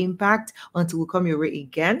Voice, Your Impact. Until we come your way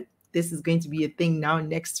again. This is going to be a thing now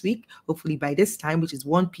next week, hopefully by this time, which is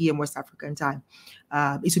 1 p.m. West African time.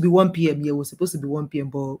 It should be 1 p.m. Yeah, it was supposed to be 1 p.m.,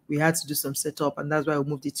 but we had to do some setup, and that's why we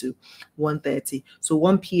moved it to 1:30. So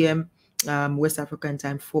 1 p.m. West African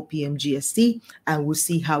time, 4 p.m. GST, and we'll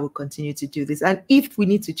see how we continue to do this. And if we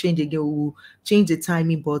need to change again, we'll change the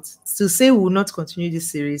timing. But to say we will not continue this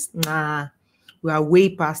series, nah, we are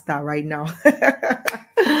way past that right now.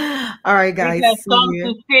 All right, This guys. has See come you.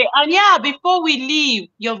 to stay. And yeah, before we leave,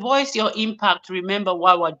 your voice, your impact. Remember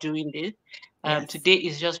why we're doing this. Yes, Today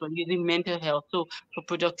is just we're using mental health. So for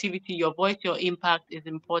productivity, your voice, your impact is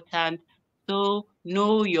important. So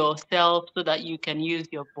know yourself so that you can use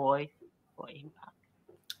your voice for impact.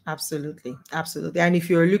 absolutely. Absolutely. And if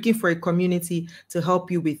you're looking for a community to help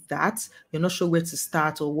you with that, you're not sure where to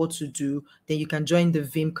start or what to do, then you can join the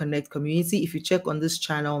Vim Connect community. If you check on this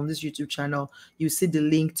channel, on this YouTube channel, you see the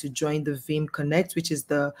link to join the Vim Connect, which is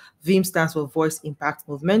the Vim stands for Voice Impact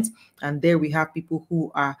Movement. And there we have people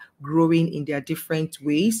who are growing in their different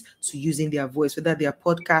ways to using their voice, whether they are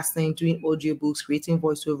podcasting, doing audiobooks, creating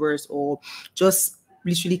voiceovers, or just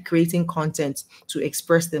literally creating content to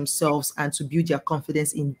express themselves and to build their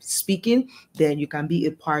confidence in speaking, then you can be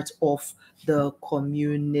a part of the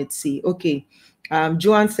community. Okay.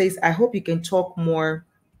 Joanne says, I hope you can talk more.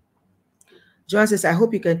 Joanne says, I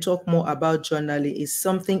hope you can talk more about journaling. It's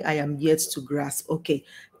something I am yet to grasp. Okay.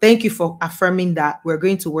 Thank you for affirming that. We're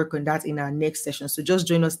going to work on that in our next session. So just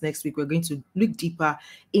join us next week. We're going to look deeper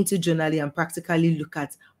into journaling and practically look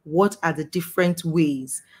at what are the different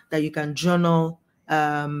ways that you can journal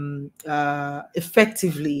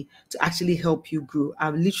effectively to actually help you grow.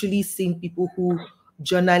 I've literally seen people who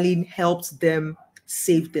journaling helped them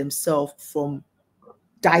save themselves from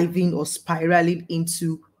diving or spiraling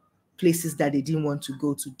into places that they didn't want to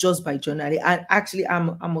go to just by journaling. And actually,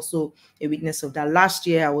 I'm also a witness of that. Last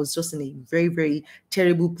year, I was just in a very, very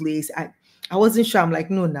terrible place. I wasn't sure. I'm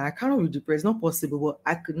like, no, I cannot be depressed. Not possible. But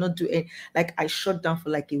I could not do it. Like, I shut down for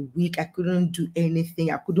like a week. I couldn't do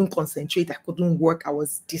anything. I couldn't concentrate. I couldn't work. I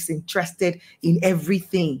was disinterested in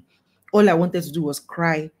everything. All I wanted to do was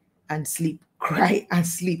cry and sleep, cry and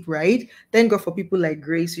sleep, right? Thank God for people like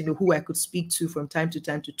Grace, who I could speak to from time to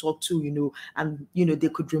time to talk to, and, they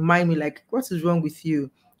could remind me, like, what is wrong with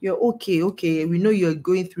you? You're okay, okay. We know you're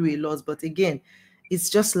going through a lot, but again, it's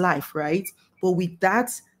just life, right? But with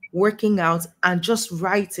that, working out and just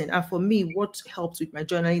writing. And for me, what helped with my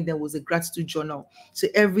journaling then was a gratitude journal. So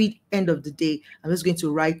every end of the day, I'm just going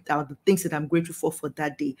to write down the things that I'm grateful for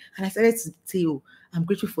that day. And I started to say, oh, I'm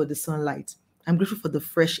grateful for the sunlight. I'm grateful for the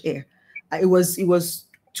fresh air. It was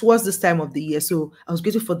towards this time of the year, so I was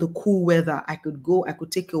grateful for the cool weather. I could go, I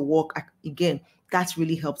could take a walk. Again, that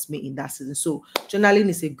really helps me in that season. So journaling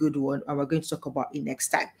is a good one, and we're going to talk about it next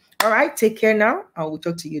time. All right, take care now. I will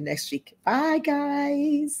talk to you next week. Bye,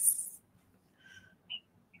 guys.